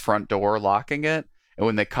in the front door, locking it. And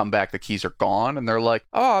when they come back, the keys are gone, and they're like,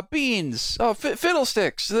 "Oh, beans! Oh,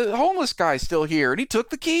 fiddlesticks! The homeless guy's still here, and he took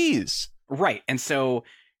the keys." Right, and so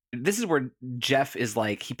this is where Jeff is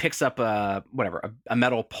like, he picks up a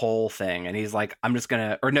metal pole thing, and he's like, "I'm just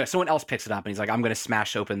gonna," or no, someone else picks it up, and he's like, "I'm gonna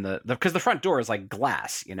smash open the because the front door is like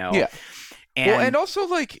glass, you know." Yeah. And also,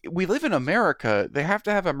 like, we live in America, they have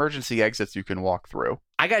to have emergency exits you can walk through.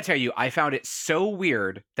 I gotta tell you, I found it so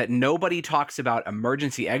weird that nobody talks about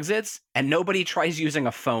emergency exits and nobody tries using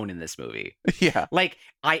a phone in this movie. Yeah. Like,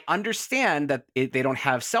 I understand that they don't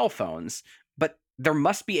have cell phones, but there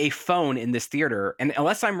must be a phone in this theater. And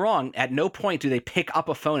unless I'm wrong, at no point do they pick up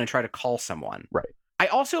a phone and try to call someone. Right. I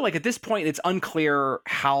also, like, at this point, it's unclear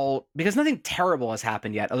how, because nothing terrible has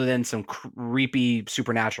happened yet other than some creepy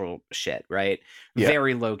supernatural shit, right? Yeah.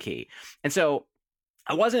 Very low key. And so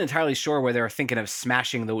I wasn't entirely sure where they were thinking of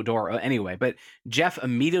smashing the door anyway, but Jeff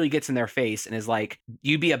immediately gets in their face and is like,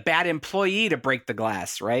 "You'd be a bad employee to break the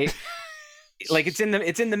glass, right?" Like, it's in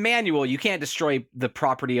the manual. You can't destroy the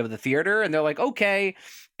property of the theater. And they're like, "Okay."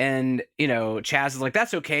 And, you know, Chaz is like,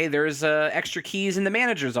 "That's okay. There's extra keys in the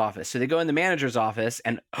manager's office." So they go in the manager's office,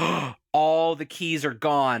 and all the keys are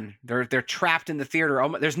gone. They're trapped in the theater.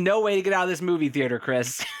 There's no way to get out of this movie theater,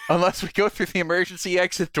 Chris. Unless we go through the emergency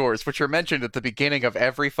exit doors, which are mentioned at the beginning of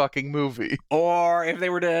every fucking movie. Or if they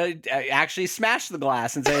were to actually smash the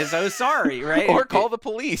glass and say, "So sorry," right? Or call the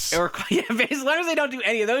police. Or, yeah, as long as they don't do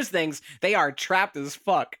any of those things, they are trapped as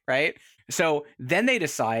fuck, right? So then they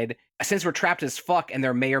decide, since we're trapped as fuck and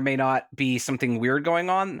there may or may not be something weird going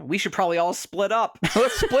on, we should probably all split up.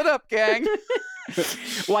 Let's split up, gang.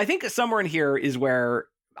 Well, I think somewhere in here is where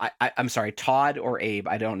I'm sorry, Todd or Abe,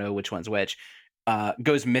 I don't know which one's which,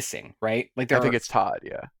 goes missing, right? Like I think it's Todd,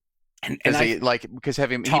 yeah. And because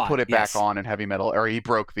he put it back on in Heavy Metal, or he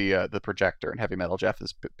broke the projector in Heavy Metal. Jeff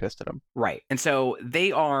is pissed at him, right? And so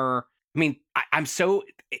they are. I mean, I'm so.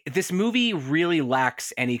 This movie really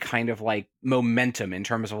lacks any kind of like momentum in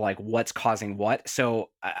terms of like what's causing what. So,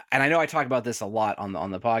 and I know I talk about this a lot on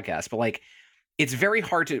the podcast, but like, it's very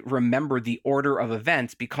hard to remember the order of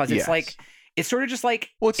events because it's like. It's sort of just like...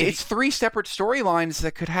 Well, it's three separate storylines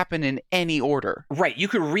that could happen in any order. Right. You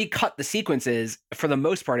could recut the sequences. For the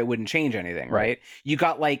most part, it wouldn't change anything, right? You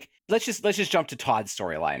got like... Let's just jump to Todd's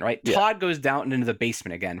storyline, right? Yeah. Todd goes down into the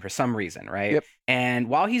basement again for some reason, right? Yep. And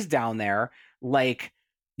while he's down there, like,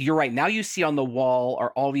 you're right. Now you see on the wall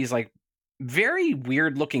are all these like very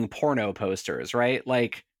weird looking porno posters, right?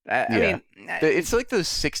 Like... I mean, it's like those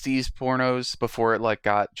 60s pornos before it like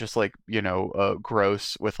got just like,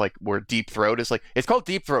 gross with like where Deep Throat is like, it's called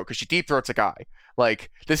Deep Throat because she deep throats a guy. Like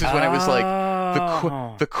this is when it was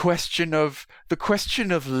like the question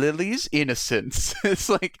of Lily's innocence. It's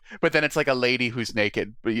like, but then it's like a lady who's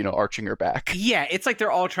naked, but arching her back. Yeah, it's like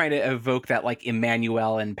they're all trying to evoke that like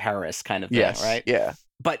Emmanuel in Paris kind of thing, right? Yeah.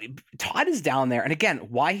 But Todd is down there. And again,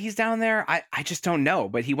 why he's down there, I just don't know.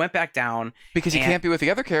 But he went back down. Because he can't be with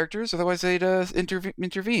the other characters. Otherwise, they'd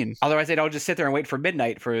intervene. Otherwise, they'd all just sit there and wait for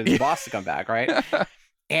midnight for the boss to come back, right?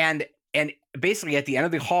 and basically, at the end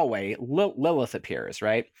of the hallway, Lilith appears,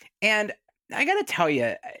 right? And I got to tell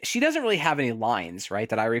you, she doesn't really have any lines, right,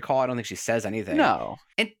 that I recall. I don't think she says anything. No.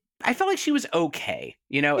 And I felt like she was okay,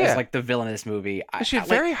 as like the villain of this movie. She had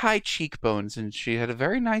very high cheekbones and she had a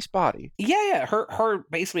very nice body. Yeah. Her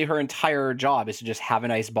basically her entire job is to just have a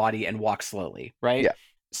nice body and walk slowly, right? Yeah.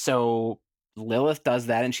 So Lilith does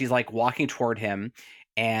that and she's like walking toward him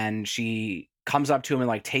and she comes up to him and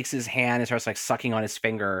like takes his hand and starts like sucking on his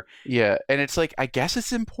finger. Yeah, and it's like I guess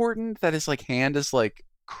it's important that his like hand is like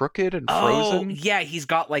crooked and frozen. Oh, yeah, he's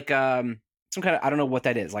got like some kind of, I don't know what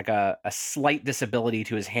that is, like a slight disability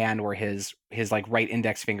to his hand where his like right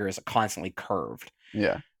index finger is constantly curved.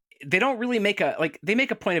 Yeah. They don't really they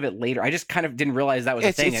make a point of it later. I just kind of didn't realize that was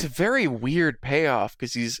a thing. It's a very weird payoff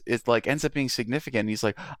because it like ends up being significant. He's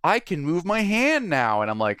like, I can move my hand now.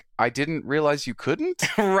 And I'm like, I didn't realize you couldn't.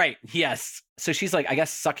 Right. Yes. So she's like, I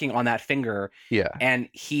guess, sucking on that finger. Yeah. And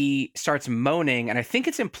he starts moaning. And I think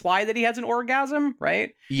it's implied that he has an orgasm,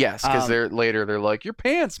 right? Yes. Because they're like, your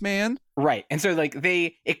pants, man. Right. And so like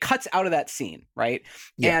it cuts out of that scene. Right.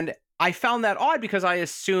 Yeah. And I found that odd because I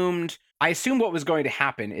assumed what was going to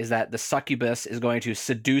happen is that the succubus is going to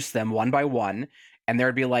seduce them one by one, and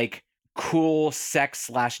there'd be like cool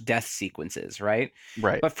sex/death sequences, right?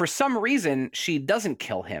 Right. But for some reason, she doesn't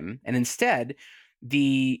kill him, and instead,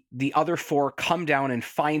 the other four come down and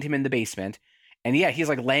find him in the basement. And yeah, he's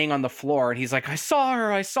like laying on the floor, and he's like, I saw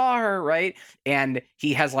her, right? And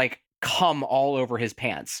he has like cum all over his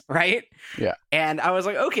pants, right? Yeah. And I was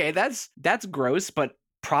like, okay, that's gross, but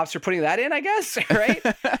props for putting that in, I guess, right?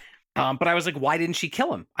 But I was like, why didn't she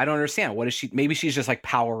kill him? I don't understand. What is she? Maybe she's just like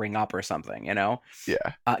powering up or something, Yeah.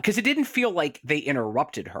 Because it didn't feel like they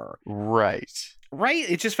interrupted her. Right.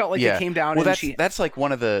 It just felt like they came down and that's like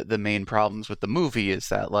one of the main problems with the movie is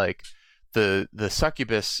that like the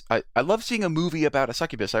succubus. I love seeing a movie about a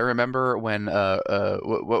succubus. I remember when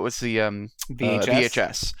what was the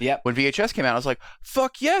VHS? Yep. When VHS came out, I was like,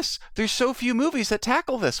 fuck yes, there's so few movies that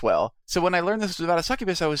tackle this well. So when I learned this was about a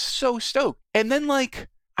succubus, I was so stoked. And then like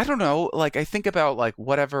I don't know, like I think about like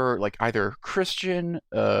whatever, like either Christian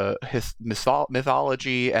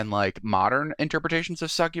mythology and like modern interpretations of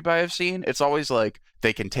succubi I've seen. It's always like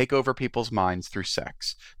they can take over people's minds through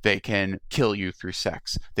sex. They can kill you through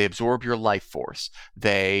sex. They absorb your life force.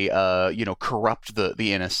 They, corrupt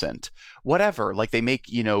the innocent. Whatever. Like they make,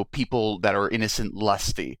 people that are innocent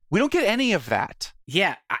lusty. We don't get any of that.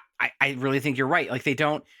 Yeah, I really think you're right. Like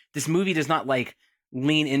this movie does not like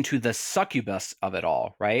lean into the succubus of it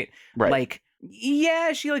all, right? Like,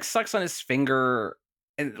 yeah, she like sucks on his finger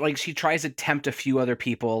and like she tries to tempt a few other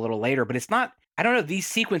people a little later, but it's not, I don't know, these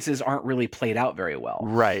sequences aren't really played out very well.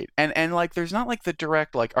 Right. And like there's not like the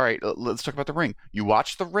direct like, all right, let's talk about The Ring. You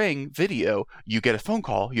watch The Ring video, you get a phone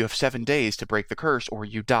call, you have 7 days to break the curse or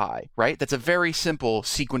you die, right? That's a very simple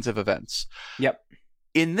sequence of events. Yep.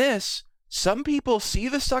 In this, some people see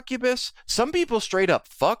the succubus, some people straight up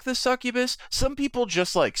fuck the succubus, some people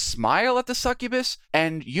just like smile at the succubus,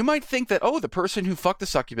 and you might think that, oh, the person who fucked the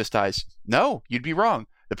succubus dies. No, you'd be wrong.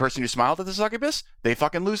 The person who smiled at the succubus, they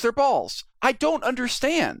fucking lose their balls. I don't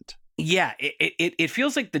understand. Yeah, it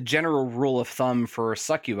feels like the general rule of thumb for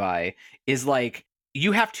succubi is like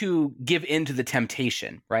you have to give in to the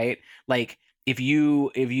temptation, right? Like if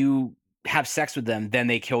you have sex with them, then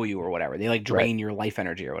they kill you or whatever. They like Right. drain your life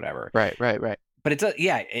energy or whatever. Right. But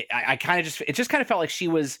I kind of just kind of felt like she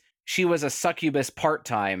was a succubus part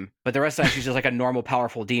time, but the rest of the time she's just like a normal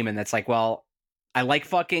powerful demon that's like, well, I like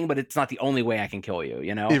fucking, but it's not the only way I can kill you,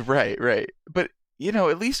 you know? Right. But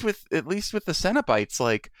at least with the Cenobites,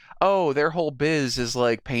 like, oh, their whole biz is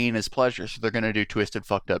like pain is pleasure, so they're gonna do twisted,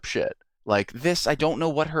 fucked up shit. Like this, I don't know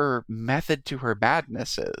what her method to her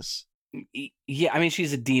madness is. Yeah, I mean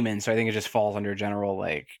she's a demon, so I think it just falls under general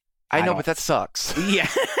like. I know, but that sucks. Yeah.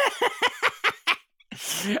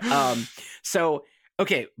 So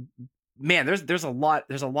okay, man, there's a lot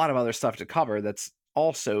of other stuff to cover that's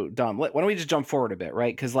also dumb. Why don't we just jump forward a bit,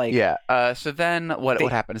 right? Because like so then what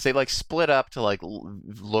happened is they like split up to like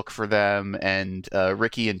look for them, and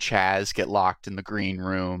Ricky and Chaz get locked in the green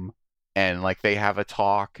room, and like they have a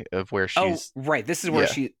talk of where she's right, this is where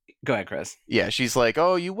she go ahead, Chris. Yeah, she's like,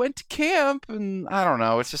 oh, you went to camp, and I don't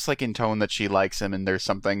know, it's just like in tone that she likes him, and there's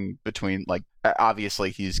something between, like,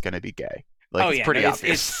 obviously he's gonna be gay. Like, it's pretty obvious.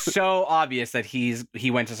 It's so obvious that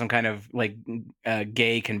he went to some kind of like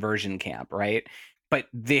gay conversion camp, right? But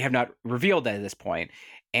they have not revealed that at this point.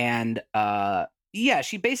 And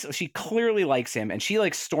she clearly likes him, and she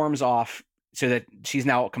like storms off so that she's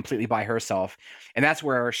now completely by herself. And that's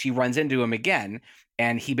where she runs into him again,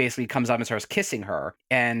 and he basically comes up and starts kissing her.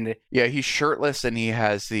 And yeah, he's shirtless, and he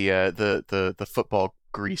has the football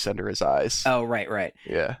grease under his eyes. Oh, right.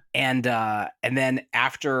 Yeah. And then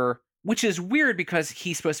after. Which is weird because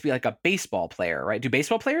he's supposed to be like a baseball player, right? Do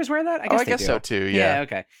baseball players wear that? I guess so too. Yeah.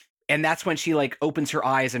 Okay. And that's when she like opens her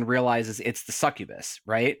eyes and realizes it's the succubus,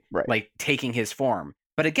 right? Right. Like taking his form.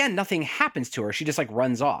 But again, nothing happens to her. She just like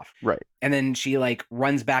runs off. Right. And then she like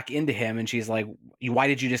runs back into him, and she's like, why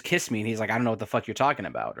did you just kiss me? And he's like, I don't know what the fuck you're talking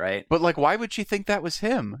about, right? But like, why would she think that was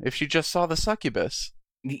him if she just saw the succubus?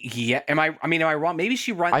 Yeah. Am I wrong? Maybe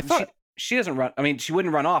she runs. I thought she doesn't run. I mean, she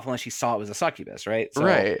wouldn't run off unless she saw it was a succubus, right? So,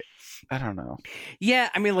 right. I don't know. Yeah,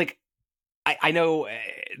 I mean, like, I know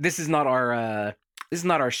this is not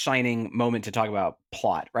our shining moment to talk about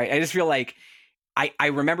plot, right? I just feel like I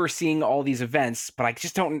remember seeing all these events, but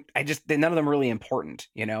none of them are really important,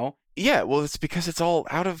 you know? Yeah, well, it's because it's all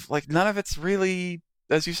out of, like, none of it's really,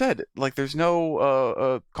 as you said, like, there's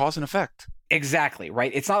no cause and effect. Exactly,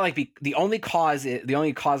 right? It's not like the only cause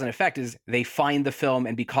and effect is they find the film,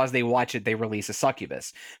 and because they watch it, they release a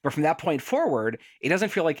succubus. But from that point forward, it doesn't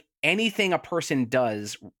feel like anything a person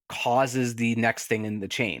does causes the next thing in the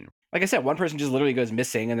chain. Like I said, one person just literally goes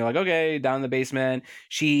missing, and they're like, okay, down in the basement.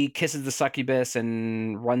 She kisses the succubus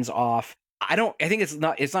and runs off. I think it's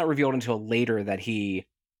not revealed until later that he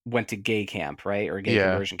went to gay camp, right? Or gay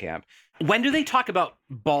conversion camp. When do they talk about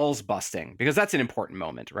balls busting? Because that's an important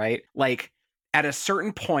moment, right? Like, at a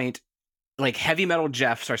certain point, like Heavy Metal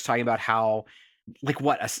Jeff starts talking about how,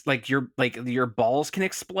 like your balls can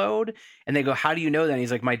explode, and they go, "How do you know that?" And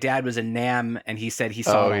he's like, "My dad was a NAM, and he said he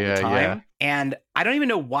saw it all the time." Yeah. And I don't even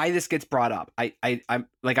know why this gets brought up.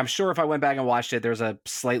 I'm sure if I went back and watched it, there's a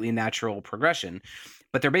slightly natural progression,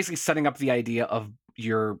 but they're basically setting up the idea of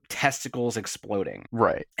your testicles exploding,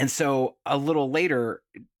 right? And so a little later,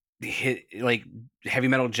 like Heavy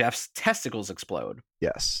Metal Jeff's testicles explode.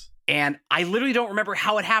 Yes. And I literally don't remember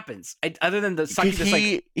how it happens, other than the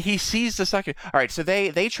succubus. He sees the succubus. All right, so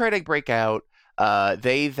they try to break out.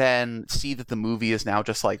 They then see that the movie is now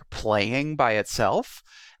just like playing by itself,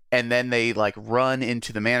 and then they like run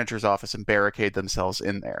into the manager's office and barricade themselves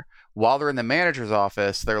in there. While they're in the manager's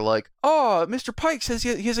office, they're like, "Oh, Mr. Pike says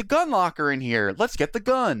he has a gun locker in here. Let's get the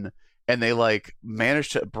gun." And they like manage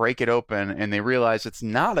to break it open, and they realize it's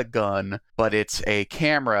not a gun, but it's a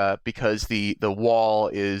camera, because the wall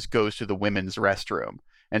goes to the women's restroom.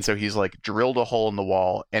 And so he's like drilled a hole in the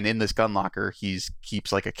wall, and in this gun locker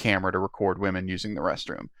keeps like a camera to record women using the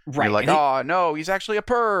restroom. Right. And you're like, oh no, he's actually a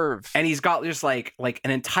perv. And he's got just like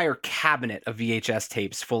an entire cabinet of VHS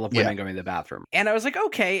tapes full of women going to the bathroom. And I was like,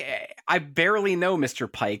 okay, I barely know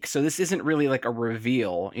Mr. Pike, so this isn't really like a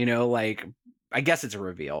reveal, you know, like, I guess it's a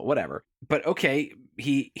reveal, whatever. But okay,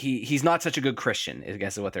 he's not such a good Christian, I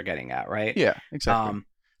guess is what they're getting at, right? Yeah, exactly.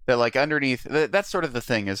 That like underneath, that's sort of the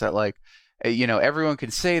thing, is that like, you know, everyone can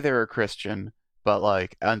say they're a Christian, but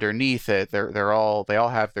like underneath it, they all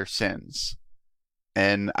have their sins.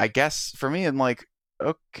 And I guess for me, I'm like,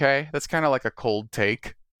 okay, that's kind of like a cold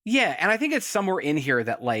take. Yeah, and I think it's somewhere in here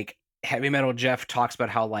that like Heavy Metal Jeff talks about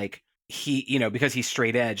how like he, you know, because he's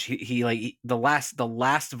straight edge, he like the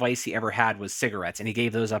last vice he ever had was cigarettes, and he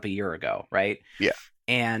gave those up a year ago, right? Yeah.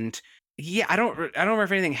 And Yeah, I don't remember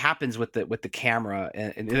if anything happens with the camera.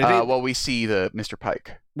 And Well, we see the Mr.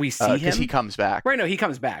 Pike. We see him because he comes back. Right? No, he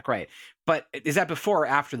comes back. Right, but is that before or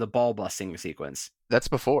after the ball busting sequence? That's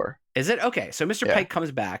before. Is it? Okay, so Mr. Pike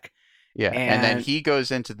comes back. Yeah, and then he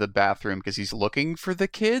goes into the bathroom because he's looking for the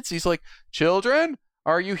kids. He's like, "Children,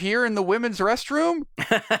 are you here in the women's restroom?"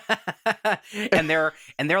 and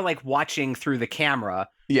they're like watching through the camera.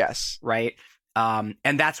 Yes. Right. And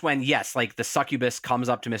that's when, yes, like the succubus comes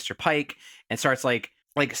up to Mr. Pike and starts right.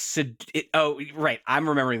 I'm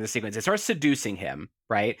remembering the sequence. It starts seducing him.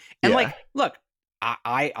 Right. And like, look,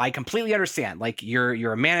 I completely understand. Like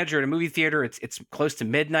you're a manager at a movie theater. It's close to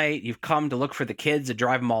midnight. You've come to look for the kids to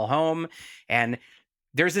drive them all home. And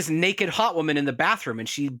there's this naked hot woman in the bathroom and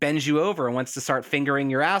she bends you over and wants to start fingering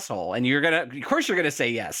your asshole. And of course you're going to say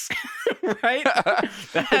yes. Right?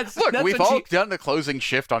 Look, we've all done the closing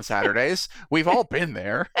shift on Saturdays. We've all been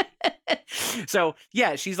there. So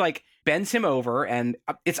yeah, she's like bends him over and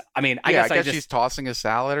I guess she's tossing a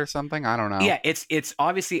salad or something. I don't know. Yeah, it's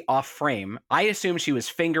obviously off frame. I assume she was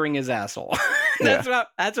fingering his asshole. That's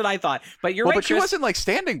what I thought. But you're right. But she wasn't like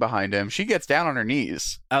standing behind him. She gets down on her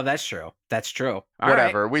knees. Oh, that's true.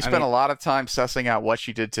 Whatever. Right. We spent a lot of time sussing out what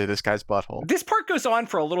she did to this guy's butthole. This part goes on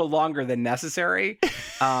for a little longer than necessary.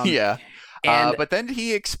 Yeah. But then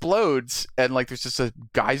he explodes and like there's just a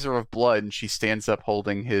geyser of blood and she stands up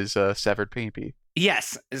holding his severed peepee.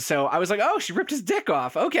 Yes. So I was like, oh, she ripped his dick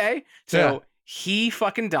off. Okay. So he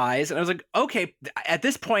fucking dies. And I was like, okay, at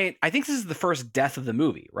this point, I think this is the first death of the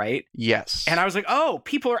movie, right? Yes. And I was like, oh,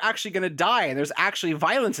 people are actually going to die. And there's actually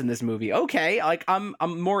violence in this movie. Okay. Like I'm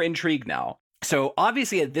more intrigued now. So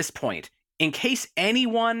obviously at this point, in case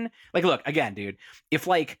anyone like, look, again, dude, if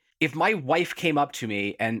my wife came up to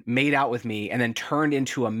me and made out with me and then turned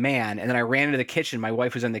into a man and then I ran into the kitchen, my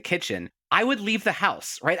wife was in the kitchen, I would leave the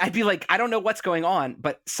house, right? I'd be like, I don't know what's going on,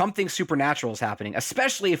 but something supernatural is happening,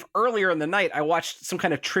 especially if earlier in the night I watched some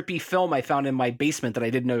kind of trippy film I found in my basement that I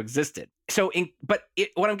didn't know existed.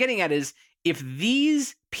 What I'm getting at is if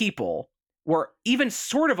these people were even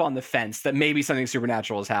sort of on the fence that maybe something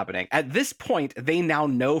supernatural is happening, at this point, they now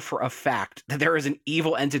know for a fact that there is an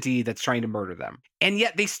evil entity that's trying to murder them. And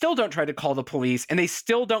yet they still don't try to call the police and they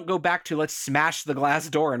still don't go back to let's smash the glass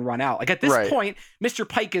door and run out. Like at this point, Mr.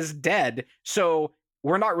 Pike is dead. So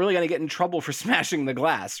we're not really going to get in trouble for smashing the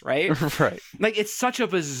glass, right? Right. Like it's such a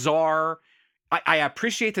bizarre, I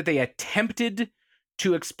appreciate that they attempted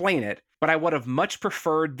to explain it, but I would have much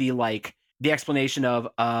preferred the explanation of,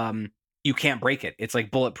 you can't break it. It's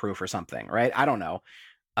like bulletproof or something, right? I don't know.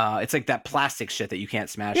 It's like that plastic shit that you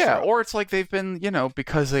can't smash. Yeah, through. or it's like they've been,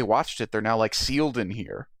 because they watched it, they're now like sealed in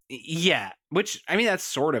here. Yeah, which, I mean, that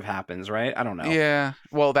sort of happens, right? I don't know. Yeah,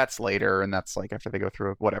 well, that's later, and that's like after they go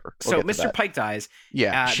through whatever. So Mr. Pike dies.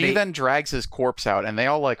 Yeah, she then drags his corpse out, and they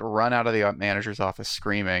all like run out of the manager's office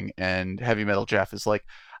screaming, and Heavy Metal Jeff is like,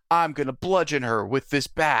 I'm going to bludgeon her with this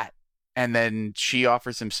bat. And then she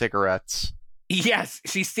offers him cigarettes. Yes,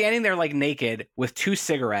 she's standing there like naked with 2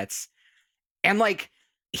 cigarettes, and like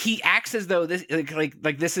he acts as though this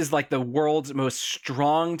like this is like the world's most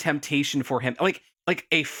strong temptation for him, like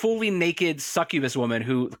a fully naked succubus woman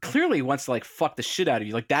who clearly wants to like fuck the shit out of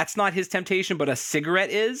you. Like that's not his temptation, but a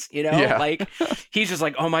cigarette is, Yeah. Like he's just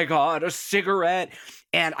like, oh my god, a cigarette.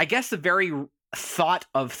 And I guess the very thought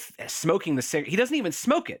of smoking the cigarette, he doesn't even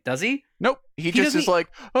smoke it, does he? Nope. He just is like,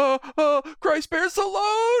 Christ bears the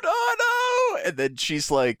load. Oh no. And then she's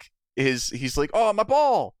like, he's like, oh, my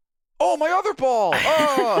ball. Oh, my other ball.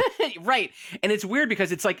 Oh. Right. And it's weird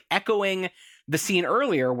because it's like echoing the scene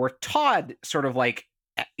earlier where Todd sort of like,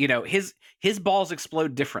 his balls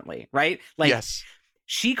explode differently, right? Like, yes.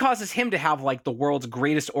 She causes him to have like the world's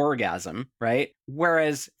greatest orgasm, right?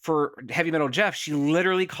 Whereas for Heavy Metal Jeff, she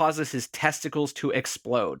literally causes his testicles to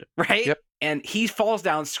explode, right? Yep. And he falls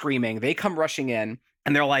down screaming. They come rushing in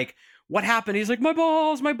and they're like, what happened? He's like, my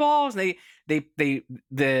balls, my balls. And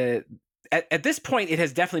at this point, it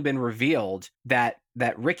has definitely been revealed that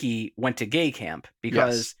Ricky went to gay camp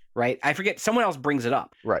because, right? I forget, someone else brings it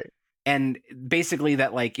up. Right. And basically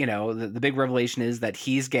that like, the big revelation is that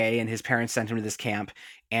he's gay and his parents sent him to this camp,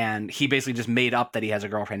 and he basically just made up that he has a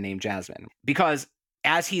girlfriend named Jasmine, because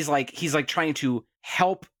as he's trying to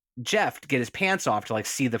help Jeff to get his pants off to like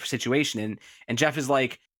see the situation. And Jeff is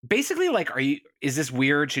like, basically like, is this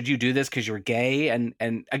weird? Should you do this because you're gay? And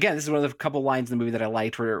again, this is one of the couple lines in the movie that I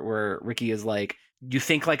liked where Ricky is like, you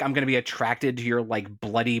think like I'm going to be attracted to your like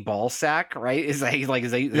bloody ball sack, right? Is that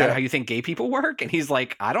how you think gay people work? And he's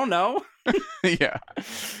like, I don't know. Yeah.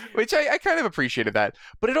 Which I kind of appreciated that.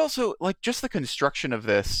 But it also, like, just the construction of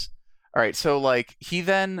this, All right, so like he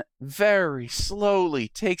then very slowly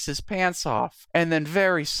takes his pants off and then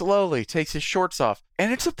very slowly takes his shorts off.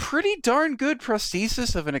 And it's a pretty darn good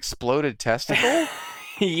prosthesis of an exploded testicle.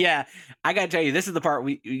 Yeah, I gotta tell you, this is the part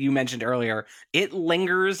you mentioned earlier. It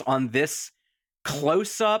lingers on this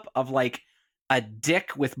close up of like a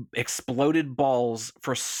dick with exploded balls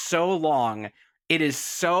for so long. It is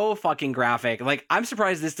so fucking graphic. Like, I'm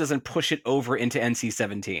surprised this doesn't push it over into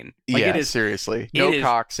NC-17. Like, Yeah, it is seriously. No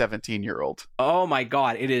cock 17-year-old. Oh my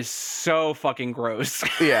god, it is so fucking gross.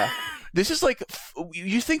 Yeah. This is like,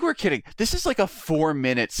 you think we're kidding. This is like a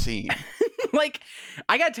 4-minute scene. Like,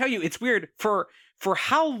 I gotta tell you, it's weird. For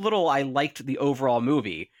how little I liked the overall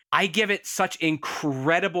movie, I give it such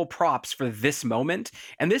incredible props for this moment.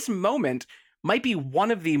 And this moment might be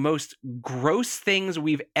one of the most gross things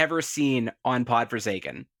we've ever seen on Pod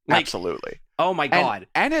Forsaken. Like, absolutely. Oh my god.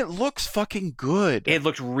 And it looks fucking good. It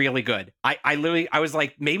looked really good. I was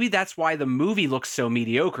like, maybe that's why the movie looks so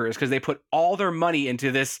mediocre, is because they put all their money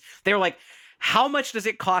into this. They were like, how much does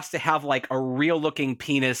it cost to have like a real looking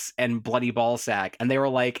penis and bloody ball sack? And they were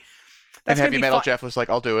like, and Heavy Metal Jeff was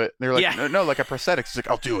like, I'll do it. They were like, yeah. no, like a prosthetic. He's like,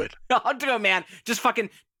 I'll do it. I'll do it, man. Just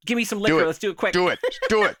fucking give me some liquor. Let's do it quick. Do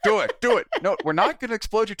it. No, we're not going to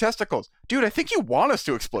explode your testicles. Dude, I think you want us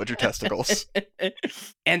to explode your testicles.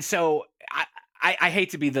 And so I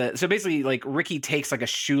hate to be so basically like Ricky takes like a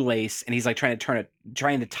shoelace and he's like trying to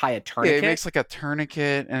tie a tourniquet. Yeah, he makes like a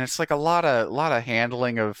tourniquet, and it's like a lot of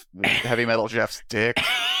handling of Heavy Metal Jeff's dick.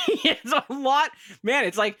 It's a lot, man.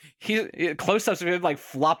 It's like close-ups of him like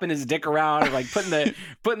flopping his dick around and like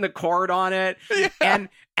putting the cord on it. Yeah.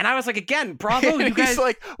 And I was like, again, bravo, you guys. He's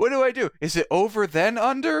like, what do I do? Is it over then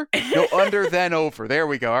under? No, under then over. There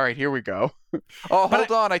we go. All right, here we go. Oh,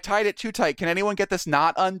 hold on. I tied it too tight. Can anyone get this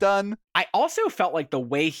knot undone? I also felt like the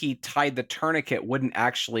way he tied the tourniquet wouldn't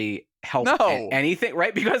actually help anything,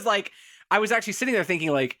 right? Because like I was actually sitting there thinking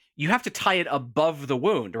like, you have to tie it above the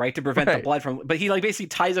wound, right, to prevent the blood from. But he like basically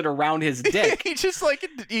ties it around his dick. He just like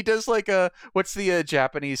he does like what's the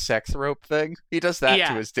Japanese sex rope thing? He does that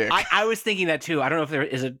to his dick. I was thinking that too. I don't know if there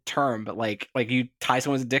is a term, but like you tie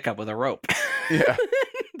someone's dick up with a rope. Yeah,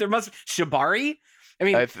 there must shibari. I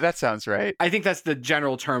mean, that sounds right. I think that's the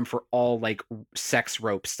general term for all like sex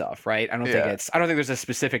rope stuff, right? I don't think there's a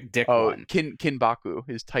specific dick one. Kinbaku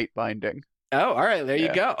is tight binding. Oh, all right, there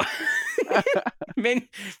you go. I mean,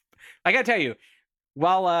 I gotta tell you,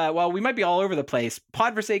 while we might be all over the place,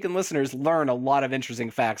 Pod Forsaken listeners learn a lot of interesting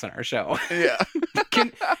facts on our show. Yeah.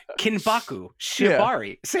 Kinbaku, shibari.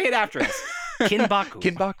 Yeah. Say it after us.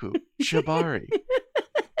 Kinbaku, shibari.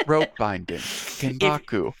 Rope binding.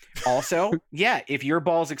 Kinbaku. Also, yeah, if your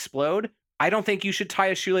balls explode, I don't think you should tie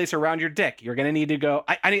a shoelace around your dick. You're gonna need to go.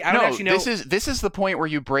 I don't actually know. This is the point where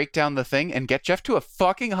you break down the thing and get Jeff to a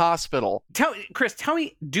fucking hospital. Chris, tell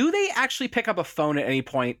me, do they actually pick up a phone at any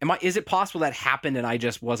point? Is it possible that happened and I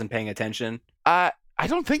just wasn't paying attention? I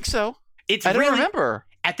don't think so. I don't remember.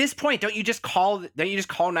 At this point, don't you just call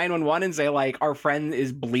 911 and say like, our friend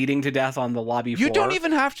is bleeding to death on the lobby floor? You don't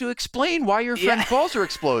even have to explain why your friend's balls are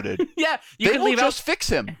exploded. Yeah, they will just fix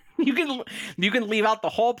him. You can leave out the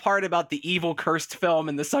whole part about the evil cursed film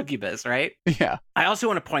and the succubus, right? Yeah. I also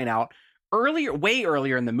want to point out way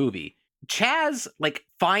earlier in the movie, Chaz like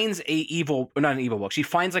finds not an evil book. She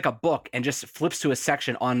finds like a book and just flips to a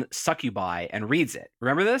section on succubi and reads it.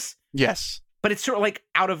 Remember this? Yes. But it's sort of like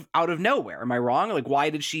out of nowhere. Am I wrong? Like,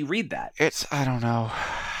 why did she read that? I don't know.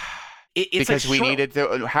 It's because like we needed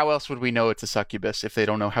how else would we know it's a succubus if they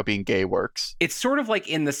don't know how being gay works? It's sort of like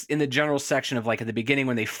in the general section of like at the beginning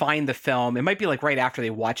when they find the film. It might be like right after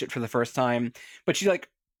they watch it for the first time. But she like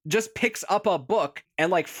just picks up a book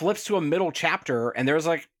and like flips to a middle chapter, and there's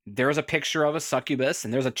a picture of a succubus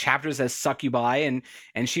and there's a chapter that says succubi,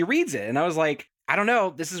 and she reads it. And I was like, I don't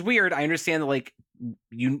know, this is weird. I understand that like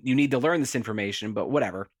you need to learn this information, but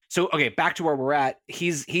whatever. So okay, back to where we're at.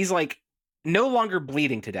 He's like no longer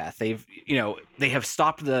bleeding to death. They have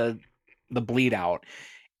stopped the bleed out,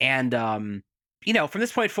 and from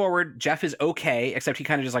this point forward, Jeff is okay, except he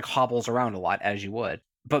kind of just like hobbles around a lot, as you would.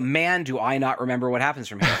 But man, do I not remember what happens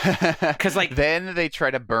from here. Because like then they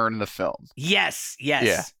try to burn the film. Yes.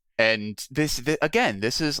 Yeah. And this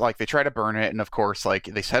is like they try to burn it, and of course, like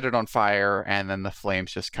they set it on fire, and then the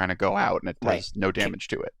flames just kind of go out, and it does no damage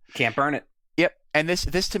to it. Can't burn it. Yep. And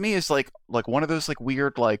this to me is like one of those like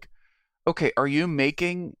weird like, okay, are you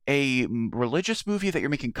making a religious movie that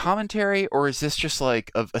you're making commentary, or is this just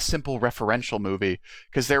like a simple referential movie?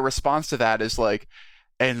 Because their response to that is like,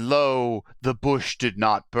 and lo, the bush did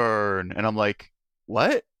not burn, and I'm like,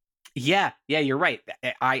 what? Yeah, you're right.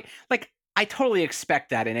 I totally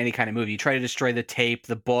expect that in any kind of movie. You try to destroy the tape,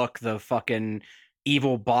 the book, the fucking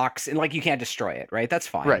evil box, and like you can't destroy it, right? That's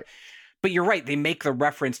fine. Right. But you're right. They make the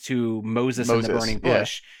reference to Moses in the burning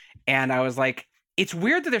bush. Yeah. And I was like, it's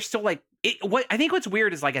weird that they're still like, what I think what's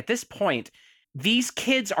weird is like at this point, these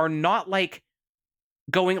kids are not like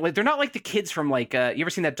going, like, they're not like the kids from like, you ever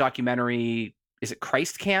seen that documentary? Is it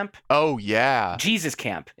Christ Camp? Oh, yeah. Jesus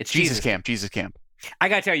Camp. It's Jesus Camp. Jesus Camp. I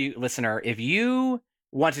got to tell you, listener, if you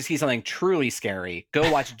want to see something truly scary,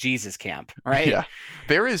 go watch Jesus Camp, right? Yeah.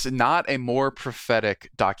 There is not a more prophetic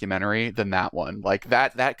documentary than that one. Like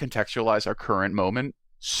that contextualized our current moment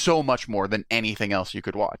so much more than anything else you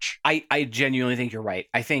could watch. I genuinely think you're right.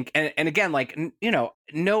 I think, and again, like, you know,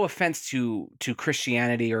 no offense to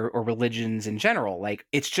Christianity or religions in general. Like,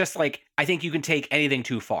 it's just like, I think you can take anything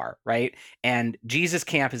too far, right? And Jesus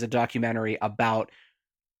Camp is a documentary about,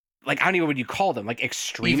 like, I don't even know what you call them, like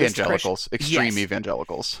extremist evangelicals, extreme yes.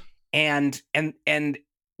 evangelicals. And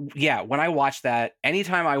yeah, when I watch that,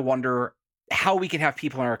 anytime I wonder how we can have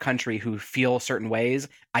people in our country who feel certain ways,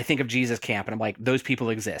 I think of Jesus Camp, and I'm like, those people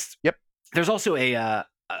exist. Yep. There's also a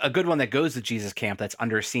good one that goes to Jesus Camp that's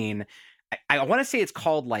underseen. I want to say it's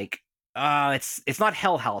called like it's not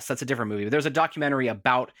Hell House. That's a different movie. But there's a documentary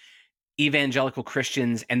about evangelical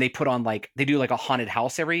Christians, and they put on like, they do like a haunted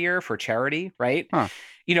house every year for charity, right? Huh.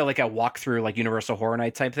 You know, like a walkthrough, like Universal Horror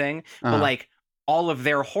Night type thing. But like all of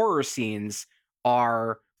their horror scenes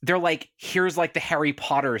they're like, here's like the Harry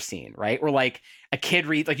Potter scene, right? Where like a kid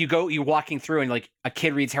reads, like you walking through and like a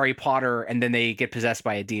kid reads Harry Potter and then they get possessed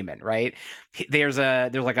by a demon, right? There's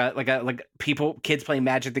kids playing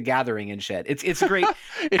Magic the Gathering and shit. It's great.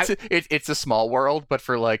 it's a small world, but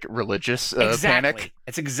for like religious exactly. panic.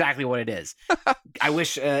 It's exactly what it is. I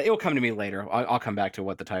wish it will come to me later. I'll come back to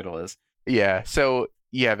what the title is. Yeah. So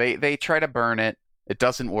yeah, they try to burn it. It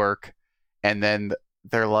doesn't work. And then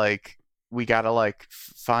they're like, we gotta like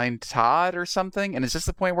find Todd or something. And is this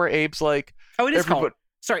the point where Abe's like, oh, it is called,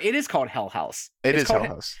 sorry, it is called Hell House. It's Hell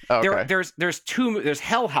House. Oh, okay. There's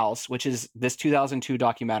Hell House, which is this 2002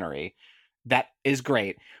 documentary that is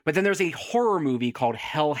great. But then there's a horror movie called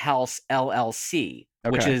Hell House LLC,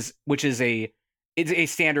 okay. which is a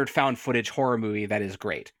standard found footage horror movie that is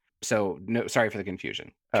great. So no, sorry for the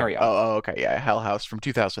confusion. Carry on. Oh, okay. Yeah. Hell House from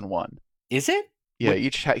 2001. Is it? Yeah,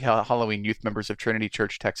 each Halloween, youth members of Trinity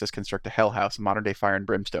Church, Texas, construct a Hell House, a modern-day fire and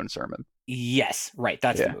brimstone sermon. Yes, right.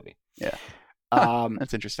 That's the movie. Yeah.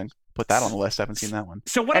 That's interesting. Put that on the list. I haven't seen that one.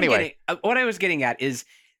 So what I was getting at is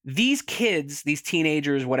these kids, these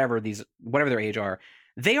teenagers, whatever their age are,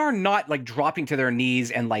 they are not like dropping to their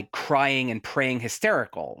knees and like crying and praying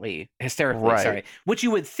hysterically, right. Sorry, which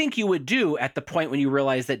you would think you would do at the point when you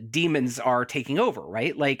realize that demons are taking over,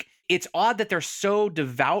 right? Like, it's odd that they're so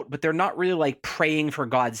devout, but they're not really like praying for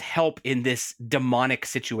God's help in this demonic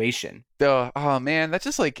situation. Oh man, that's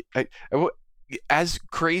just like as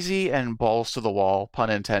crazy and balls to the wall, pun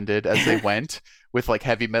intended, as they went with like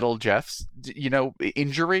Heavy Metal Jeff's,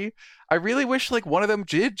 injury. I really wish like one of them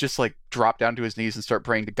did just like drop down to his knees and start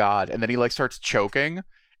praying to God, and then he like starts choking,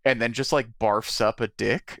 and then just like barfs up a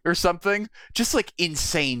dick or something. Just like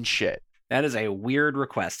insane shit. That is a weird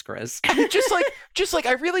request, Chris. just like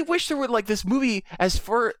I really wish there were like this movie as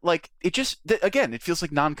for like it just again it feels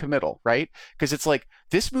like non-committal, right? Because it's like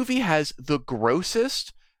this movie has the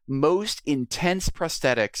grossest, most intense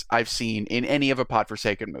prosthetics I've seen in any of a Pod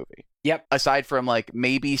Forsaken movie. Yep. Aside from like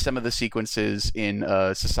maybe some of the sequences in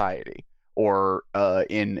Society or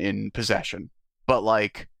in Possession, but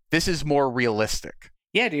like this is more realistic.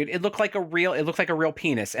 Yeah, dude, it looked like a real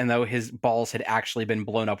penis, and though his balls had actually been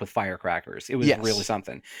blown up with firecrackers, it was really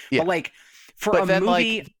something. Yeah. But like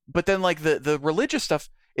movie, but then the religious stuff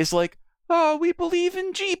is like, oh, we believe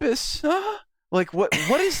in Jeebus. Huh? Like what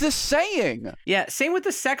is this saying? Yeah, same with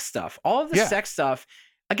the sex stuff. All of the sex stuff,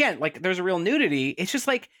 again, like there's a real nudity. It's just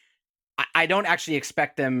like I don't actually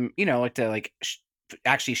expect them, like to like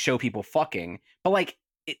actually show people fucking, but like.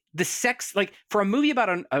 The sex, like for a movie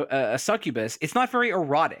about a succubus, it's not very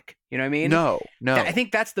erotic. You know what I mean? No. I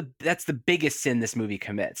think that's the biggest sin this movie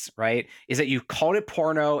commits, right? Is that you called it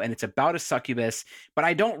porno and it's about a succubus, but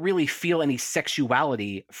I don't really feel any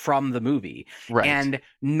sexuality from the movie. Right. And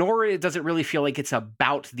nor does it really feel like it's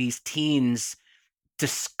about these teens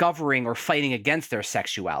discovering or fighting against their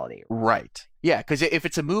sexuality. Right. Yeah, because if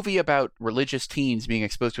it's a movie about religious teens being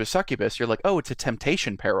exposed to a succubus, you're like, oh, it's a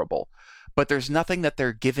temptation parable. But there's nothing that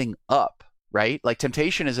they're giving up, right? Like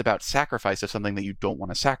temptation is about sacrifice of something that you don't want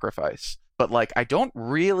to sacrifice. But like, I don't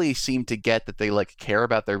really seem to get that they like care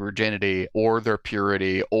about their virginity or their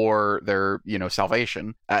purity or their,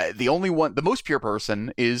 salvation. The most pure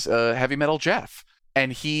person is Heavy Metal Jeff.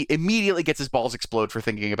 And he immediately gets his balls explode for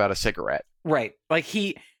thinking about a cigarette. Right. Like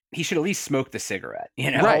he should at least smoke the cigarette,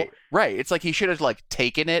 you know? Right. It's like he should have like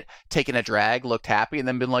taken a drag, looked happy, and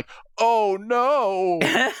then been like, "Oh no!"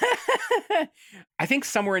 I think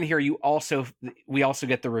somewhere in here we also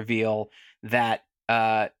get the reveal that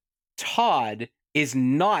Todd is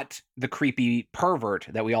not the creepy pervert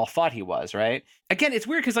that we all thought he was, right? Again, it's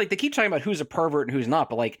weird because like they keep talking about who's a pervert and who's not,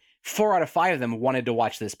 but like 4 out of 5 of them wanted to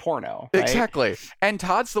watch this porno. Right? Exactly. And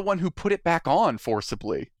Todd's the one who put it back on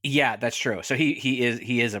forcibly. Yeah, that's true. So he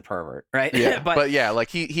is a pervert, right? Yeah. but yeah, like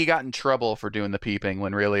he got in trouble for doing the peeping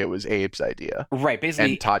when really it was Abe's idea. Right.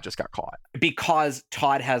 Basically, and Todd just got caught. Because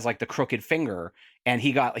Todd has like the crooked finger and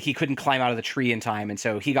he couldn't climb out of the tree in time, and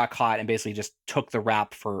so he got caught and basically just took the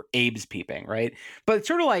rap for Abe's peeping, right? But it's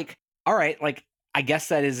sort of like, all right, like I guess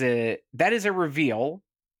that is a reveal.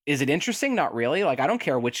 Is it interesting? Not really. Like I don't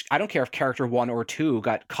care if character 1 or 2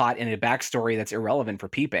 got caught in a backstory that's irrelevant for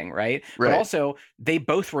peeping, right? But also they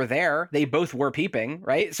both were there. They both were peeping,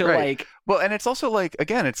 right? So like, well, and it's also like,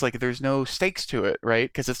 again, it's like there's no stakes to it, right?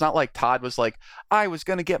 Because it's not like Todd was like, I was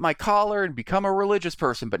going to get my collar and become a religious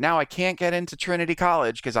person, but now I can't get into Trinity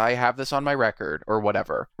College because I have this on my record or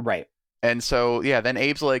whatever. Right. And so, yeah, then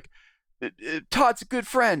Abe's like, Todd's a good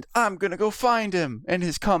friend. I'm going to go find him and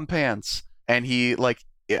his cum pants. And he like,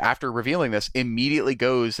 after revealing this, immediately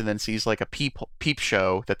goes and then sees like a peep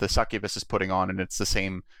show that the succubus is putting on, and it's the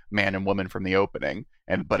same man and woman from the opening,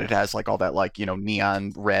 but it has like all that like, you know,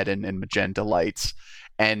 neon red and magenta lights,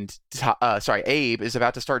 and Abe is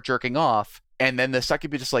about to start jerking off, and then the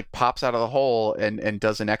succubus just like pops out of the hole and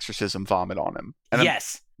does an exorcism vomit on him. And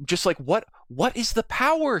yes, I'm just like, what is the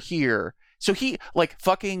power here? So he, like,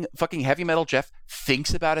 fucking Heavy Metal Jeff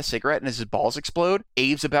thinks about a cigarette and his balls explode.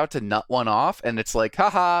 Abe's about to nut one off, and it's like,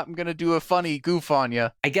 haha, I'm gonna do a funny goof on you.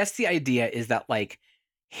 I guess the idea is that, like,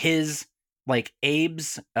 Abe's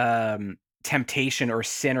temptation or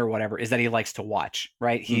sin or whatever is that he likes to watch,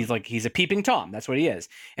 right? He's a peeping Tom. That's what he is.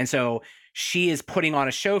 And so she is putting on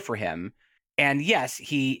a show for him. And yes,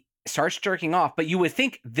 he starts jerking off, but you would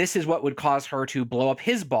think this is what would cause her to blow up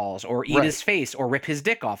his balls or eat his face or rip his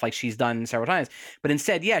dick off like she's done several times. But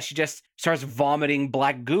instead, yeah, she just starts vomiting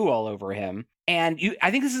black goo all over him. And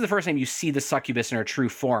I think this is the first time you see the succubus in her true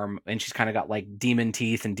form, and she's kind of got like demon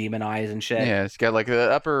teeth and demon eyes and shit. Yeah, it's got like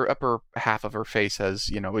the upper half of her face has,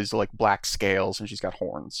 you know, is like black scales, and she's got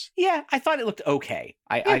horns. Yeah, I thought it looked okay.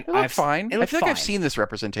 It looked fine. I feel like I've seen this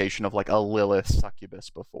representation of like a Lilith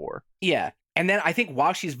succubus before. Yeah. And then I think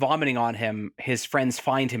while she's vomiting on him, his friends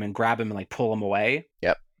find him and grab him and like pull him away.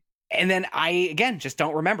 Yep. And then I, again, just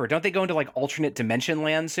don't remember. Don't they go into like alternate dimension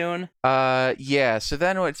land soon? Yeah. So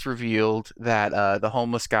then it's revealed that the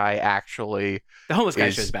homeless guy actually... The homeless guy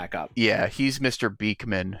shows back up. Yeah, he's Mr.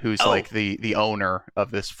 Beekman, who's like the owner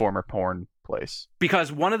of this former porn place.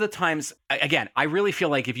 Because one of the times, again, I really feel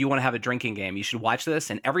like if you want to have a drinking game, you should watch this.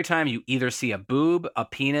 And every time you either see a boob, a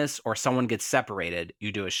penis, or someone gets separated,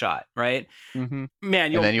 you do a shot, right? Mm-hmm.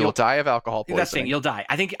 Man, you'll die of alcohol poisoning. That's the thing, you'll die.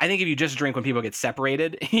 I think if you just drink when people get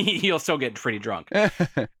separated, you'll still get pretty drunk.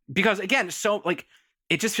 Because again, so like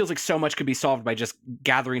it just feels like so much could be solved by just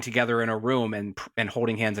gathering together in a room and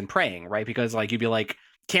holding hands and praying, right? Because like you'd be like,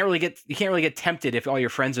 you can't really get tempted if all your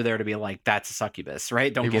friends are there to be like, that's a succubus,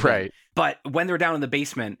 right? Don't get it. But when they're down in the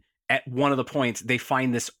basement, at one of the points, they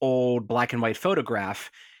find this old black and white photograph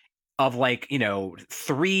of like, you know,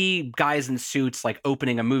 3 guys in suits like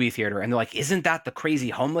opening a movie theater, and they're like, isn't that the crazy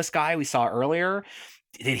homeless guy we saw earlier?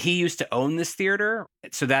 Did he used to own this theater?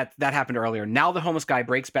 So that happened earlier. Now the homeless guy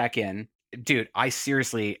breaks back in. Dude, I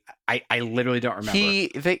literally don't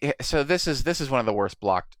remember. So this is one of the worst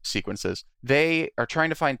blocked sequences. They are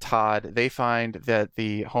trying to find Todd. They find that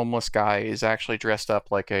the homeless guy is actually dressed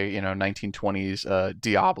up like a 1920s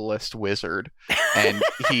Diabolist wizard, and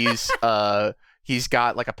he's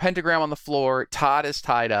got like a pentagram on the floor. Todd is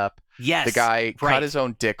tied up. Yes, the guy cut his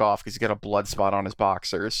own dick off because he's got a blood spot on his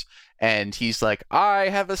boxers. And he's like, I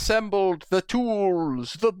have assembled the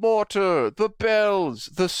tools, the mortar, the bells,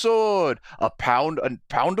 the sword, a pound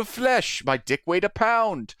of flesh. My dick weighed a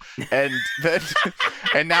pound. And then,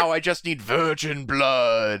 and now I just need virgin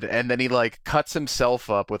blood. And then he like cuts himself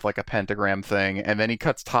up with like a pentagram thing. And then he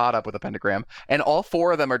cuts Todd up with a pentagram. And all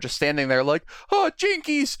 4 of them are just standing there like, oh,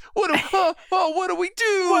 jinkies, what do we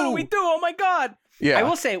do? What do we do? Oh my God. Yeah. I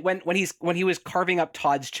will say when he was carving up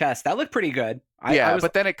Todd's chest, that looked pretty good.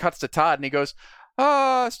 But then it cuts to Todd and he goes,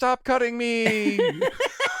 stop cutting me.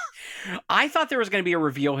 I thought there was going to be a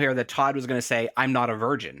reveal here that Todd was going to say, I'm not a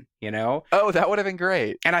virgin, you know? Oh, that would have been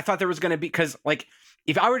great. And I thought there was going to be, because like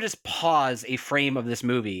if I were to just pause a frame of this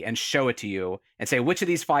movie and show it to you and say, which of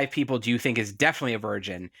these 5 people do you think is definitely a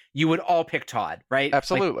virgin? You would all pick Todd, right?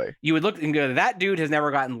 Absolutely. Like, you would look and go, that dude has never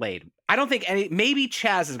gotten laid. I don't think maybe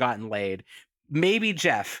Chaz has gotten laid. Maybe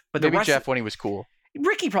Jeff. But maybe the rest, Jeff when he was cool.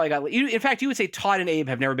 Ricky probably got laid. In fact, you would say Todd and Abe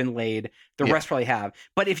have never been laid. The rest probably have.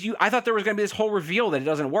 But I thought there was going to be this whole reveal that it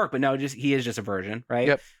doesn't work. But no, he is just a virgin, right?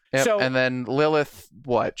 Yep. So, and then Lilith,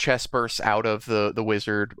 chest bursts out of the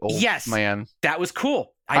wizard old man. That was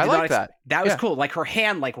cool. I like that. That was cool. Like her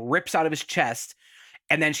hand like rips out of his chest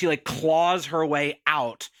and then she like claws her way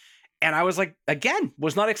out. And I was like, again,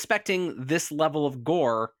 was not expecting this level of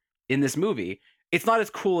gore in this movie. It's not as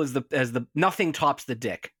cool as the nothing tops the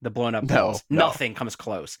dick, the blown up balls. No. Nothing comes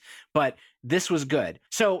close. But this was good.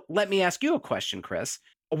 So let me ask you a question, Chris.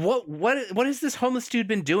 What has this homeless dude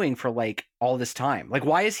been doing for like all this time? Like,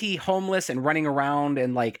 why is he homeless and running around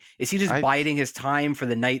and like, is he just biding his time for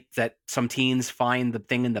the night that some teens find the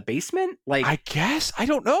thing in the basement? Like, I guess, I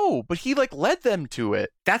don't know, but he like led them to it.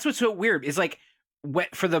 That's what's so weird. Is like,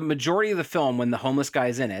 for the majority of the film, when the homeless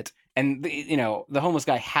guy's in it, and the homeless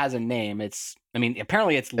guy has a name.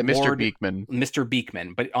 Apparently it's Lord, Mr. Beekman. Mr.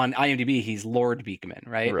 Beekman, but on IMDb he's Lord Beekman,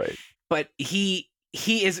 right? Right. But he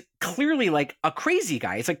is clearly like a crazy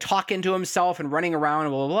guy. He's like talking to himself and running around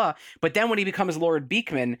and blah, blah, blah. But then when he becomes Lord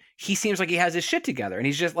Beekman, he seems like he has his shit together. And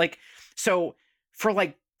he's just like, so for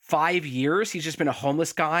like 5 years, he's just been a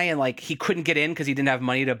homeless guy and like he couldn't get in because he didn't have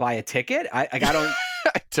money to buy a ticket. I don't...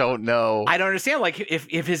 I don't know. I don't understand. Like,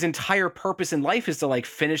 if his entire purpose in life is to like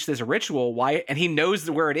finish this ritual, why? And he knows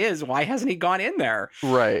where it is. Why hasn't he gone in there?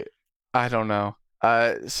 Right. I don't know.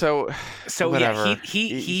 So whatever. Yeah,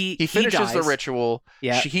 he finishes the ritual.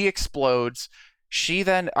 Yeah. He explodes. She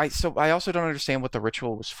then I also don't understand what the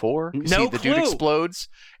ritual was for. No the clue. Dude explodes,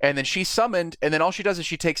 and then she's summoned, and then all she does is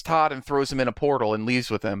she takes Todd and throws him in a portal and leaves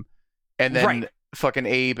with him, and then. Fucking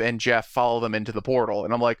Abe and Jeff follow them into the portal,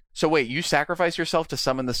 and I'm like, so wait, you sacrifice yourself to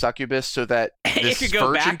summon the succubus so that this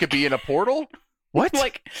virgin could be in a portal? What?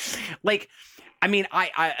 like I mean,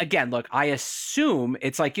 I again, look, I assume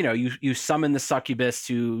it's like, you summon the succubus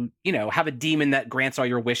to, have a demon that grants all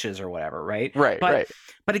your wishes or whatever, right? Right.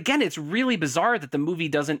 But again, it's really bizarre that the movie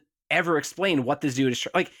doesn't ever explain what this dude is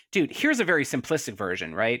like. Dude, here's a very simplistic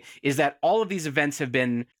version, right? Is that all of these events have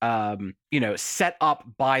been set up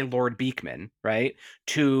by Lord Beekman, right,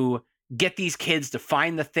 to get these kids to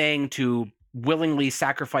find the thing, to willingly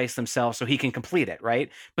sacrifice themselves so he can complete it, right?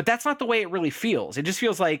 But that's not the way it really feels. It just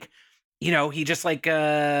feels like, he just like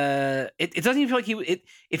it doesn't even feel like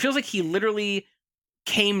it feels like he literally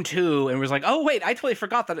came to and was like, oh wait, I totally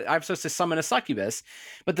forgot that I'm supposed to summon a succubus,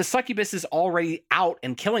 but the succubus is already out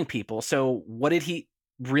and killing people. So what did he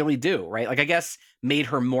really do, right? Like, I guess made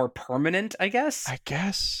her more permanent. I guess.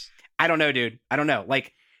 I don't know, dude. I don't know.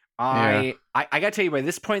 Like, I gotta tell you, by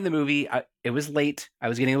this point in the movie, it was late. I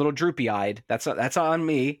was getting a little droopy eyed. That's on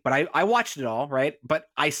me. But I watched it all, right? But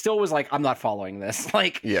I still was like, I'm not following this.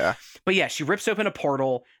 Like, yeah. But yeah, she rips open a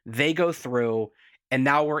portal. They go through, and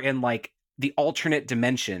now we're in like the alternate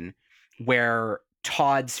dimension where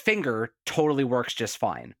Todd's finger totally works just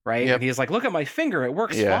fine, right? Yep. And he's like, look at my finger, it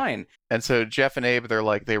works fine. And so Jeff and Abe,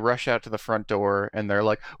 they rush out to the front door and they're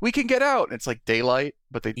like, we can get out. And it's like daylight,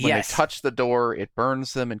 but when they touch the door, it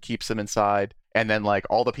burns them and keeps them inside. And then like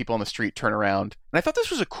all the people on the street turn around. And I thought this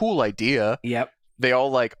was a cool idea. Yep. They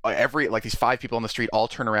all these 5 people on the street all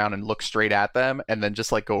turn around and look straight at them and then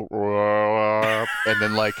just like go, and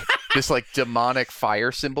then like this like demonic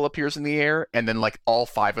fire symbol appears in the air and then like all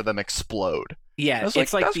 5 of them explode. Yeah,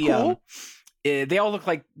 it's like the cool. They all look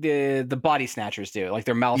like the body snatchers do, like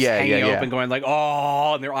their mouths hanging open, going like,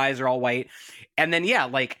 oh, and their eyes are all white. And then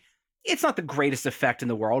like it's not the greatest effect in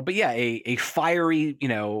the world, but yeah, a fiery,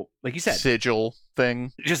 like you said, sigil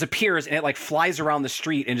thing just appears and it like flies around the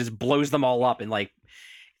street and just blows them all up and like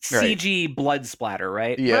CG blood splatter,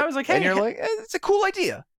 right? Yeah, but I was like, hey, and you're like, it's a cool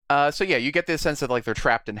idea. So yeah, you get the sense that like they're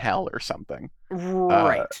trapped in hell or something,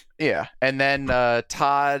 right? Yeah, and then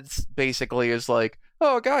Todd's basically is like,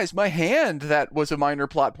 oh guys, my hand that was a minor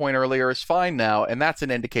plot point earlier is fine now, and that's an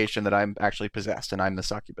indication that I'm actually possessed and I'm the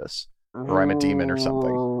succubus or I'm a demon or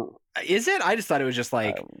something. Is it? I just thought it was just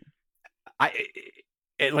like,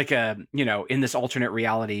 in this alternate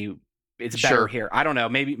reality, it's better here. I don't know.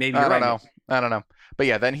 Maybe you're right. I don't know. But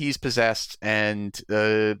yeah, then he's possessed, and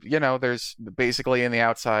there's basically in the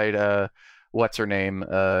outside, what's her name,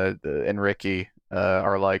 and Ricky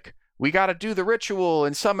are like, we got to do the ritual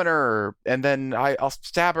and summon her, and then I'll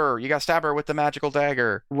stab her. You got to stab her with the magical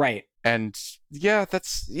dagger, right? And yeah,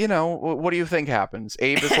 that's what do you think happens?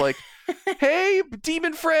 Abe is like, hey,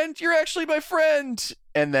 demon friend, you're actually my friend.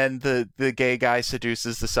 And then the gay guy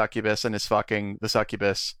seduces the succubus and is fucking the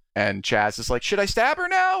succubus. And Chaz is like, should I stab her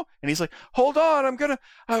now? And he's like, hold on, I'm gonna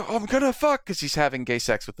fuck, because he's having gay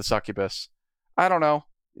sex with the succubus. I don't know.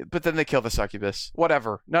 But then they kill the succubus.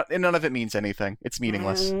 Whatever. None of it means anything. It's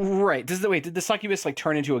meaningless. Right. Did the succubus like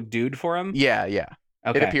turn into a dude for him? Yeah.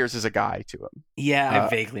 Okay. It appears as a guy to him. Yeah, I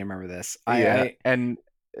vaguely remember this. And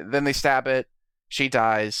then they stab it. She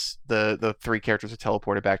dies. The three characters are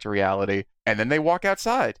teleported back to reality, and then they walk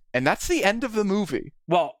outside, and that's the end of the movie.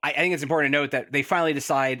 Well, I think it's important to note that they finally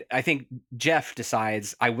decide. I think Jeff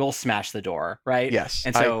decides, I will smash the door, right? Yes.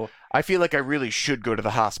 And so I feel like I really should go to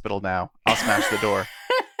the hospital now. I'll smash the door.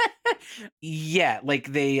 Yeah,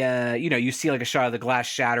 like they, you see like a shot of the glass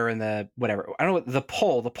shatter and the whatever. I don't know, the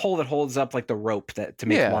pole that holds up like the rope to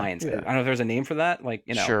make lines. Yeah. I don't know if there's a name for that. Like,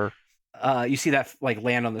 Sure. You see that like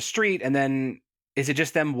land on the street, and then is it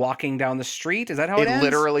just them walking down the street? Is that how it ends? It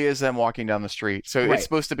literally is them walking down the street. So Right. It's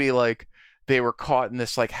supposed to be like they were caught in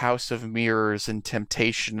this like house of mirrors and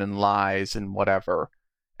temptation and lies and whatever,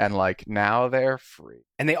 and like now they're free.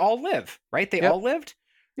 And they all live, right? They all lived.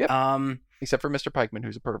 Yep. Except for Mr. Pikeman,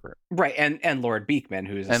 who's a pervert. Right, and Lord Beekman,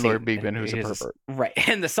 who's a Lord Beekman, who's a pervert. Right,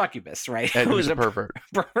 and the succubus, right? And who's a pervert.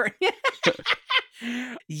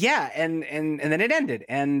 Yeah, and then it ended,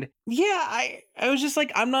 and yeah, I was just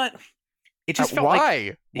like, I'm not. It just felt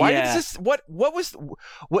why did this? What was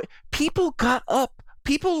what? People got up.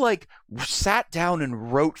 People like sat down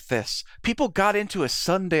and wrote this. People got into a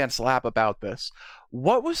Sundance lab about this.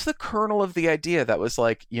 What was the kernel of the idea that was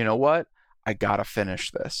like, you know what? I gotta finish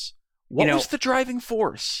this. What was the driving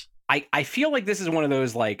force? I feel like this is one of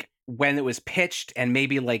those like when it was pitched and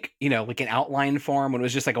maybe like like an outline form when it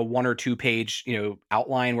was just like a 1 or 2 page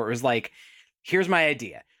outline where it was like, here's my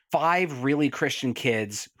idea. 5 really Christian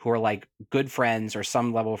kids who are like good friends or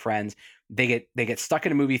some level of friends. They get stuck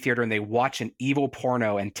in a movie theater and they watch an evil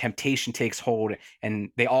porno and temptation takes hold and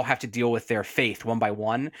they all have to deal with their faith one by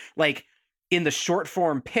one. Like in the short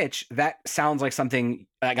form pitch, that sounds like something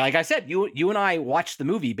like I said, you and I watched the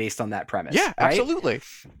movie based on that premise. Yeah, right? absolutely.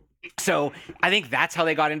 So I think that's how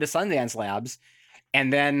they got into Sundance Labs.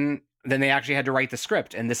 And then they actually had to write the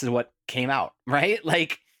script and this is what came out. Right.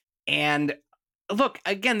 Like, and look,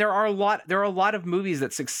 again, there are a lot of movies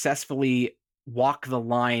that successfully walk the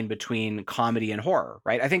line between comedy and horror,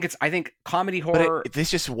 right? I think comedy horror. But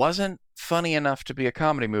this just wasn't funny enough to be a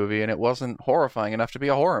comedy movie, and it wasn't horrifying enough to be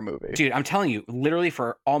a horror movie. Dude, I'm telling you, literally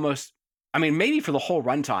for almost, maybe for the whole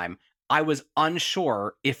runtime, I was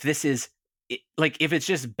unsure if this is like if it's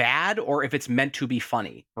just bad or if it's meant to be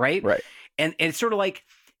funny, right? Right. And it's sort of like.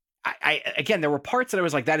 I again, there were parts that I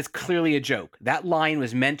was like, that is clearly a joke. That line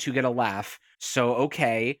was meant to get a laugh. So,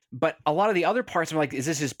 okay. But a lot of the other parts, I'm like, is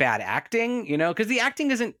this just bad acting? Because the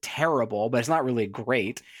acting isn't terrible, but it's not really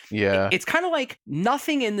great. Yeah. It's kind of like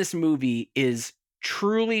nothing in this movie is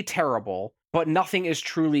truly terrible, but nothing is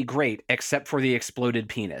truly great except for the exploded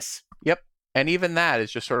penis. Yep. And even that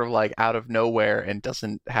is just sort of like out of nowhere and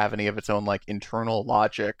doesn't have any of its own like internal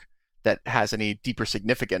logic that has any deeper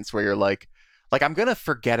significance where you're like I'm going to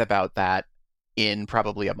forget about that in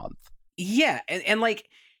probably a month. Yeah. And like,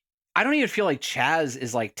 I don't even feel like Chaz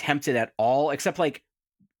is like tempted at all, except like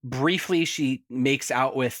briefly she makes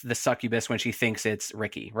out with the succubus when she thinks it's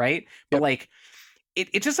Ricky. Right. But Yep. like,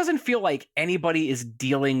 it just doesn't feel like anybody is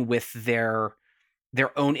dealing with their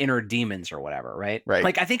own inner demons or whatever. Right. Right.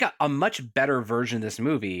 Like, I think a much better version of this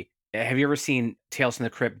movie. Have you ever seen Tales from the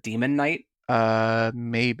Crypt Demon Knight?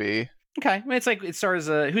 Maybe. Okay. It's like, it stars,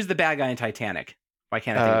 who's the bad guy in Titanic? Why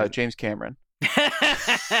can't I think of it? James Cameron.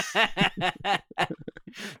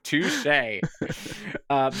 Touche.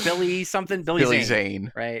 Billy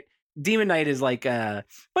Zane. Right. Demon Knight is like a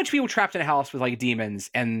bunch of people trapped in a house with like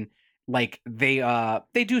demons, and like they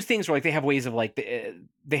do things where like they have ways of like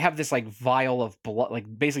they have this like vial of blood, like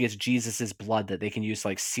basically it's Jesus's blood that they can use to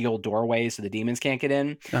like seal doorways so the demons can't get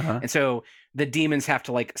in. Uh-huh. And so the demons have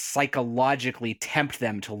to like psychologically tempt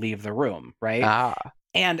them to leave the room, right?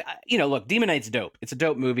 And look, Demon Knight's dope. It's a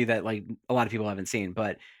dope movie that like a lot of people haven't seen,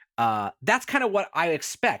 but that's kind of what I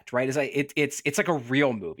expect, right? Is it's like a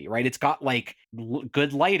real movie, right? It's got like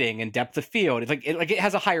good lighting and depth of field. It's like it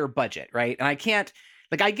has a higher budget, right? And I can't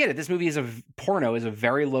like I get it. This movie is a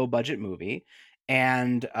very low budget movie,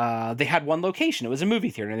 and they had one location. It was a movie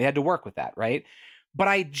theater, and they had to work with that, right? But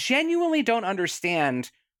I genuinely don't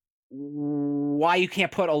understand why you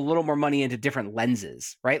can't put a little more money into different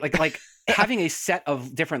lenses, right? Like having a set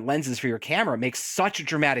of different lenses for your camera makes such a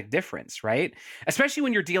dramatic difference, right? Especially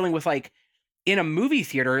when you're dealing with like in a movie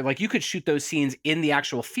theater, like you could shoot those scenes in the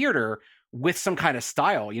actual theater with some kind of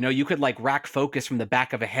style. You could like rack focus from the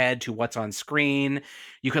back of a head to what's on screen.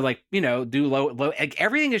 You could like, do low, like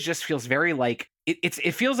everything just feels very like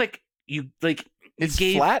it feels like you like it's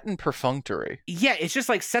flat and perfunctory. Yeah, it's just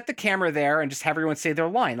like set the camera there and just have everyone say their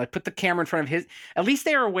line. Like put the camera in front of his. At least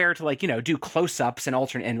they are aware to like do close-ups and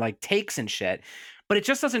alternate and like takes and shit. But it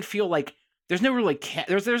just doesn't feel like there's no really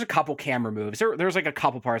there's a couple camera moves. There's like a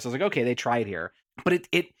couple parts. I was like, okay, they tried here, but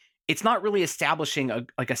it's not really establishing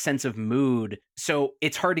a sense of mood. So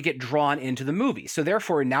it's hard to get drawn into the movie. So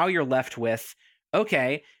therefore, now you're left with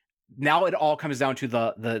okay. Now it all comes down to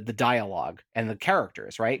the dialogue and the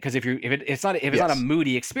characters, right? Because if it's not a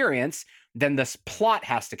moody experience, then this plot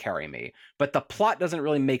has to carry me. But the plot doesn't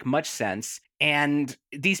really make much sense, and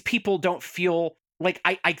these people don't feel like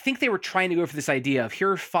I think they were trying to go for this idea of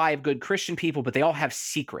here are 5 good Christian people, but they all have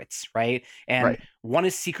secrets, right? And one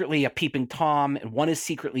is secretly a peeping Tom, and one is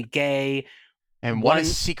secretly gay, and one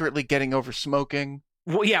is secretly getting over smoking.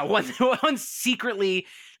 Well, yeah, one secretly,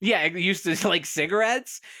 used to like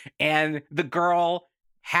cigarettes, and the girl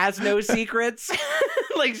has no secrets.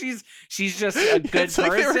 Like she's just a good person.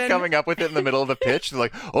 Like they were coming up with it in the middle of the pitch. They're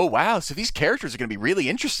like, oh wow, so these characters are gonna be really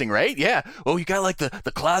interesting, right? Yeah. Oh, you got like the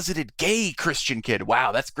closeted gay Christian kid.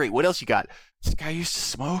 Wow, that's great. What else you got? This guy used to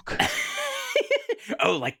smoke.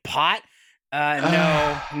 Oh, like pot?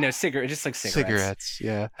 No, cigarette, just like cigarettes.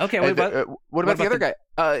 Yeah. Okay, what about the other guy?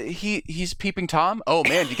 He's peeping Tom. Oh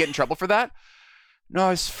man, did you get in trouble for that?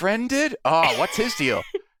 No, his friend did. Oh, what's his deal?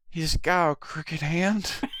 He's got a crooked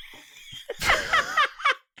hand.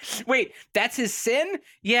 Wait, that's his sin?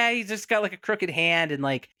 Yeah, he's just got like a crooked hand, and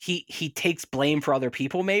like he takes blame for other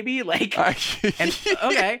people, maybe. Like, and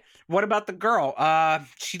okay, what about the girl?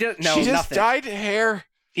 She doesn't. No, she just nothing. dyed hair.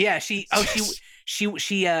 Yeah, she wears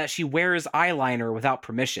eyeliner without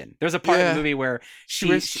permission. There's a part in the movie where she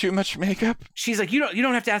wears too much makeup. She's like, you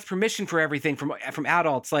don't have to ask permission for everything from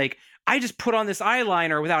adults. Like, I just put on this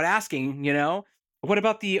eyeliner without asking. What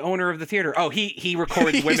about the owner of the theater? Oh, he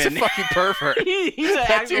records women. He's a fucking pervert. He's an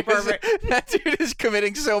actual pervert. That dude is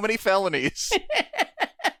committing so many felonies.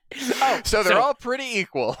 So they're all pretty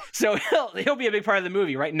equal. So he'll be a big part of the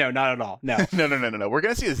movie, right? No, not at all. No. No. We're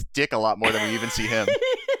gonna see his dick a lot more than we even see him.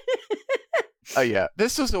 Oh yeah,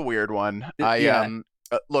 this was a weird one.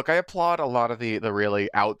 Look, I applaud a lot of the really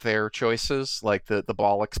out there choices, like the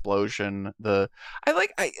ball explosion.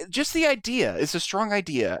 Just the idea. It's a strong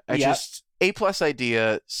idea. Just A+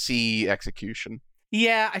 idea, C execution.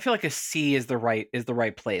 Yeah, I feel like a C is the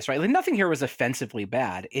right place, right? Like nothing here was offensively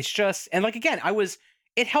bad. It's just, and like again,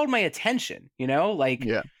 it held my attention, Like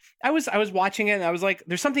I was watching it and I was like,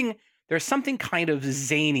 there's something kind of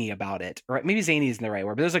zany about it, or maybe zany isn't the right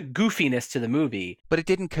word, but there's a goofiness to the movie. But it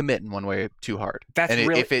didn't commit in one way too hard.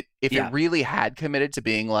 If it really had committed to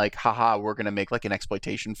being like, haha, we're going to make like an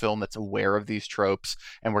exploitation film that's aware of these tropes,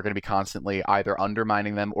 and we're going to be constantly either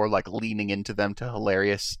undermining them or like leaning into them to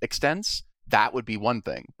hilarious extents, that would be one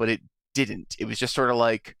thing. But it didn't. It was just sort of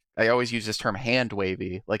like, I always use this term hand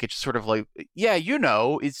wavy. Like it's just sort of like,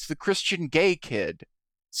 it's the Christian gay kid.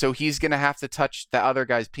 So he's going to have to touch the other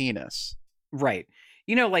guy's penis. Right.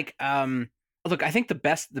 Look, I think the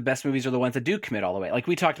best movies are the ones that do commit all the way. Like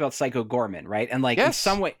we talked about Psycho Gorman, right? And like in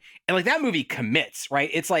some way, and like that movie commits, right?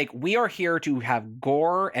 It's like we are here to have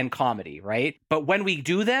gore and comedy, right? But when we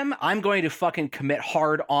do them, I'm going to fucking commit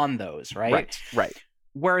hard on those, right? Right.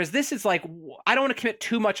 Whereas this is like, I don't want to commit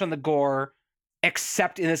too much on the gore,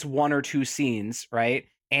 except in this 1 or 2 scenes, right?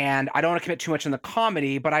 And I don't want to commit too much on the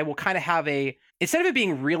comedy, but I will kind of have instead of it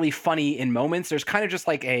being really funny in moments, there's kind of just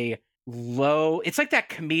like a low, it's like that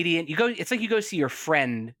comedian, it's like you go see your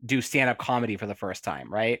friend do stand-up comedy for the first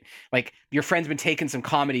time, right? Like your friend's been taking some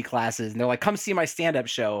comedy classes and they're like, come see my stand-up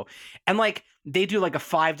show. And like, they do like a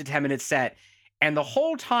 5 to 10 minute set. And the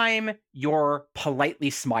whole time you're politely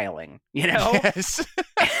smiling, Yes.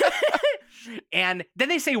 And then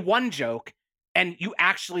they say one joke and you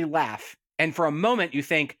actually laugh. And for a moment you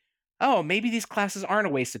think, oh, maybe these classes aren't a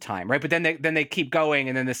waste of time, right? But then they keep going,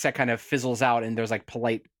 and then the set kind of fizzles out, and there's like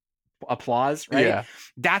polite applause, right? Yeah.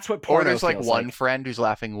 That's what porno Or there's like feels one friend who's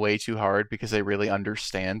laughing way too hard because they really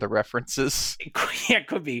understand the references. Yeah, it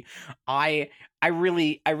could be. I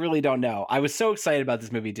really don't know. I was so excited about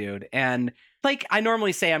this movie, dude. And like I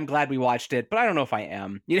normally say I'm glad we watched it, but I don't know if I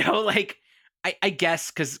am. Like I guess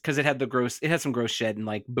because it had some gross shit and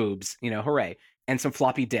like boobs, hooray. And some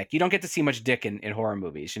floppy dick. You don't get to see much dick in horror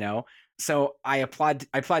movies, So I applaud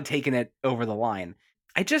taking it over the line.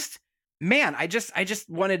 I just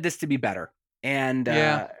wanted this to be better. And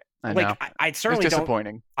I know. I certainly it's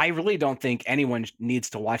disappointing. I really don't think anyone needs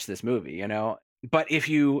to watch this movie, But if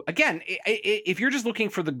you're just looking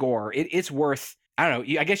for the gore, it's worth I don't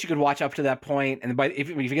know. I guess you could watch up to that point, and if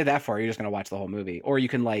you get that far, you're just gonna watch the whole movie, or you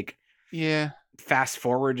can like fast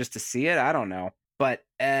forward just to see it. I don't know, but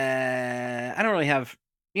I don't really have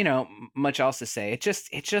much else to say. It's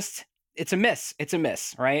a miss. It's a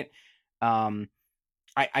miss, right?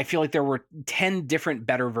 I feel like there were 10 different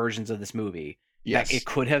better versions of this movie. Yes, that it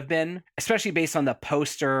could have been, especially based on the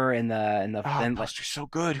poster and the poster's so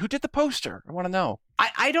good. Who did the poster? I want to know.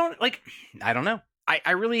 I don't know.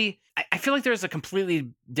 I feel like there's a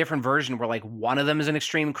completely different version where like one of them is an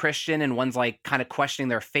extreme Christian and one's like kind of questioning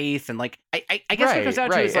their faith, and like I guess what it comes down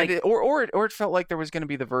to is like or it felt like there was going to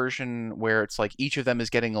be the version where it's like each of them is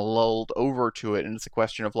getting lulled over to it, and it's a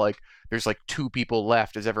question of like there's like 2 people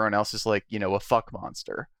left as everyone else is like a fuck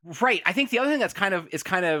monster. Right. I think the other thing that's kind of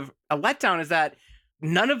a letdown is that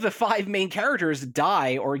none of the 5 main characters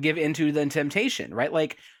die or give into the temptation. Right.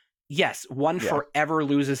 Like, yes, one forever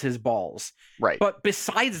loses his balls. Right. But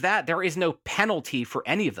besides that, there is no penalty for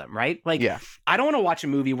any of them, right? Like, I don't want to watch a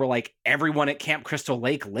movie where, like, everyone at Camp Crystal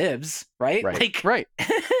Lake lives, right? Right.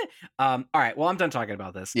 All right. Well, I'm done talking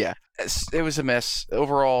about this. Yeah. It was a mess.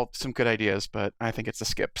 Overall, some good ideas, but I think it's the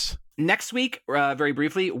skips. Next week, very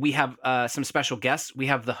briefly, we have some special guests. We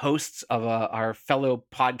have the hosts of our fellow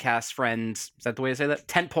podcast friends. Is that the way to say that?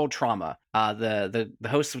 Tentpole Trauma. The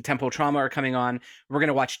hosts of Tentpole Trauma are coming on. We're going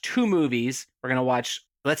to watch 2 movies. We're going to watch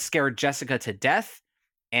Let's Scare Jessica to Death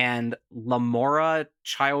and Lamora,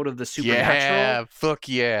 Child of the Supernatural. Yeah, fuck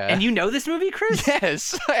yeah. And you know this movie, Chris?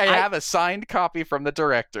 Yes. I have a signed copy from the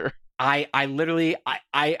director. I've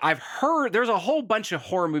heard there's a whole bunch of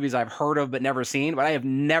horror movies I've heard of but never seen, but I have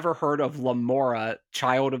never heard of Lamora,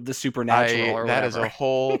 Child of the Supernatural. That is a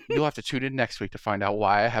whole. You'll have to tune in next week to find out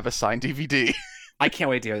why I have a signed DVD. I can't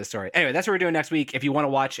wait to hear the story. Anyway, that's what we're doing next week. If you want to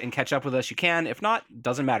watch and catch up with us, you can. If not,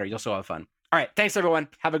 doesn't matter. You'll still have fun. All right. Thanks, everyone.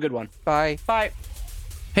 Have a good one. Bye. Bye.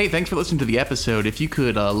 Hey, thanks for listening to the episode. If you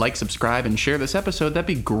could like, subscribe, and share this episode, that'd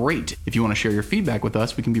be great. If you want to share your feedback with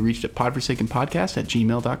us, we can be reached at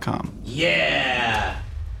podforsakenpodcast@gmail.com. Yeah!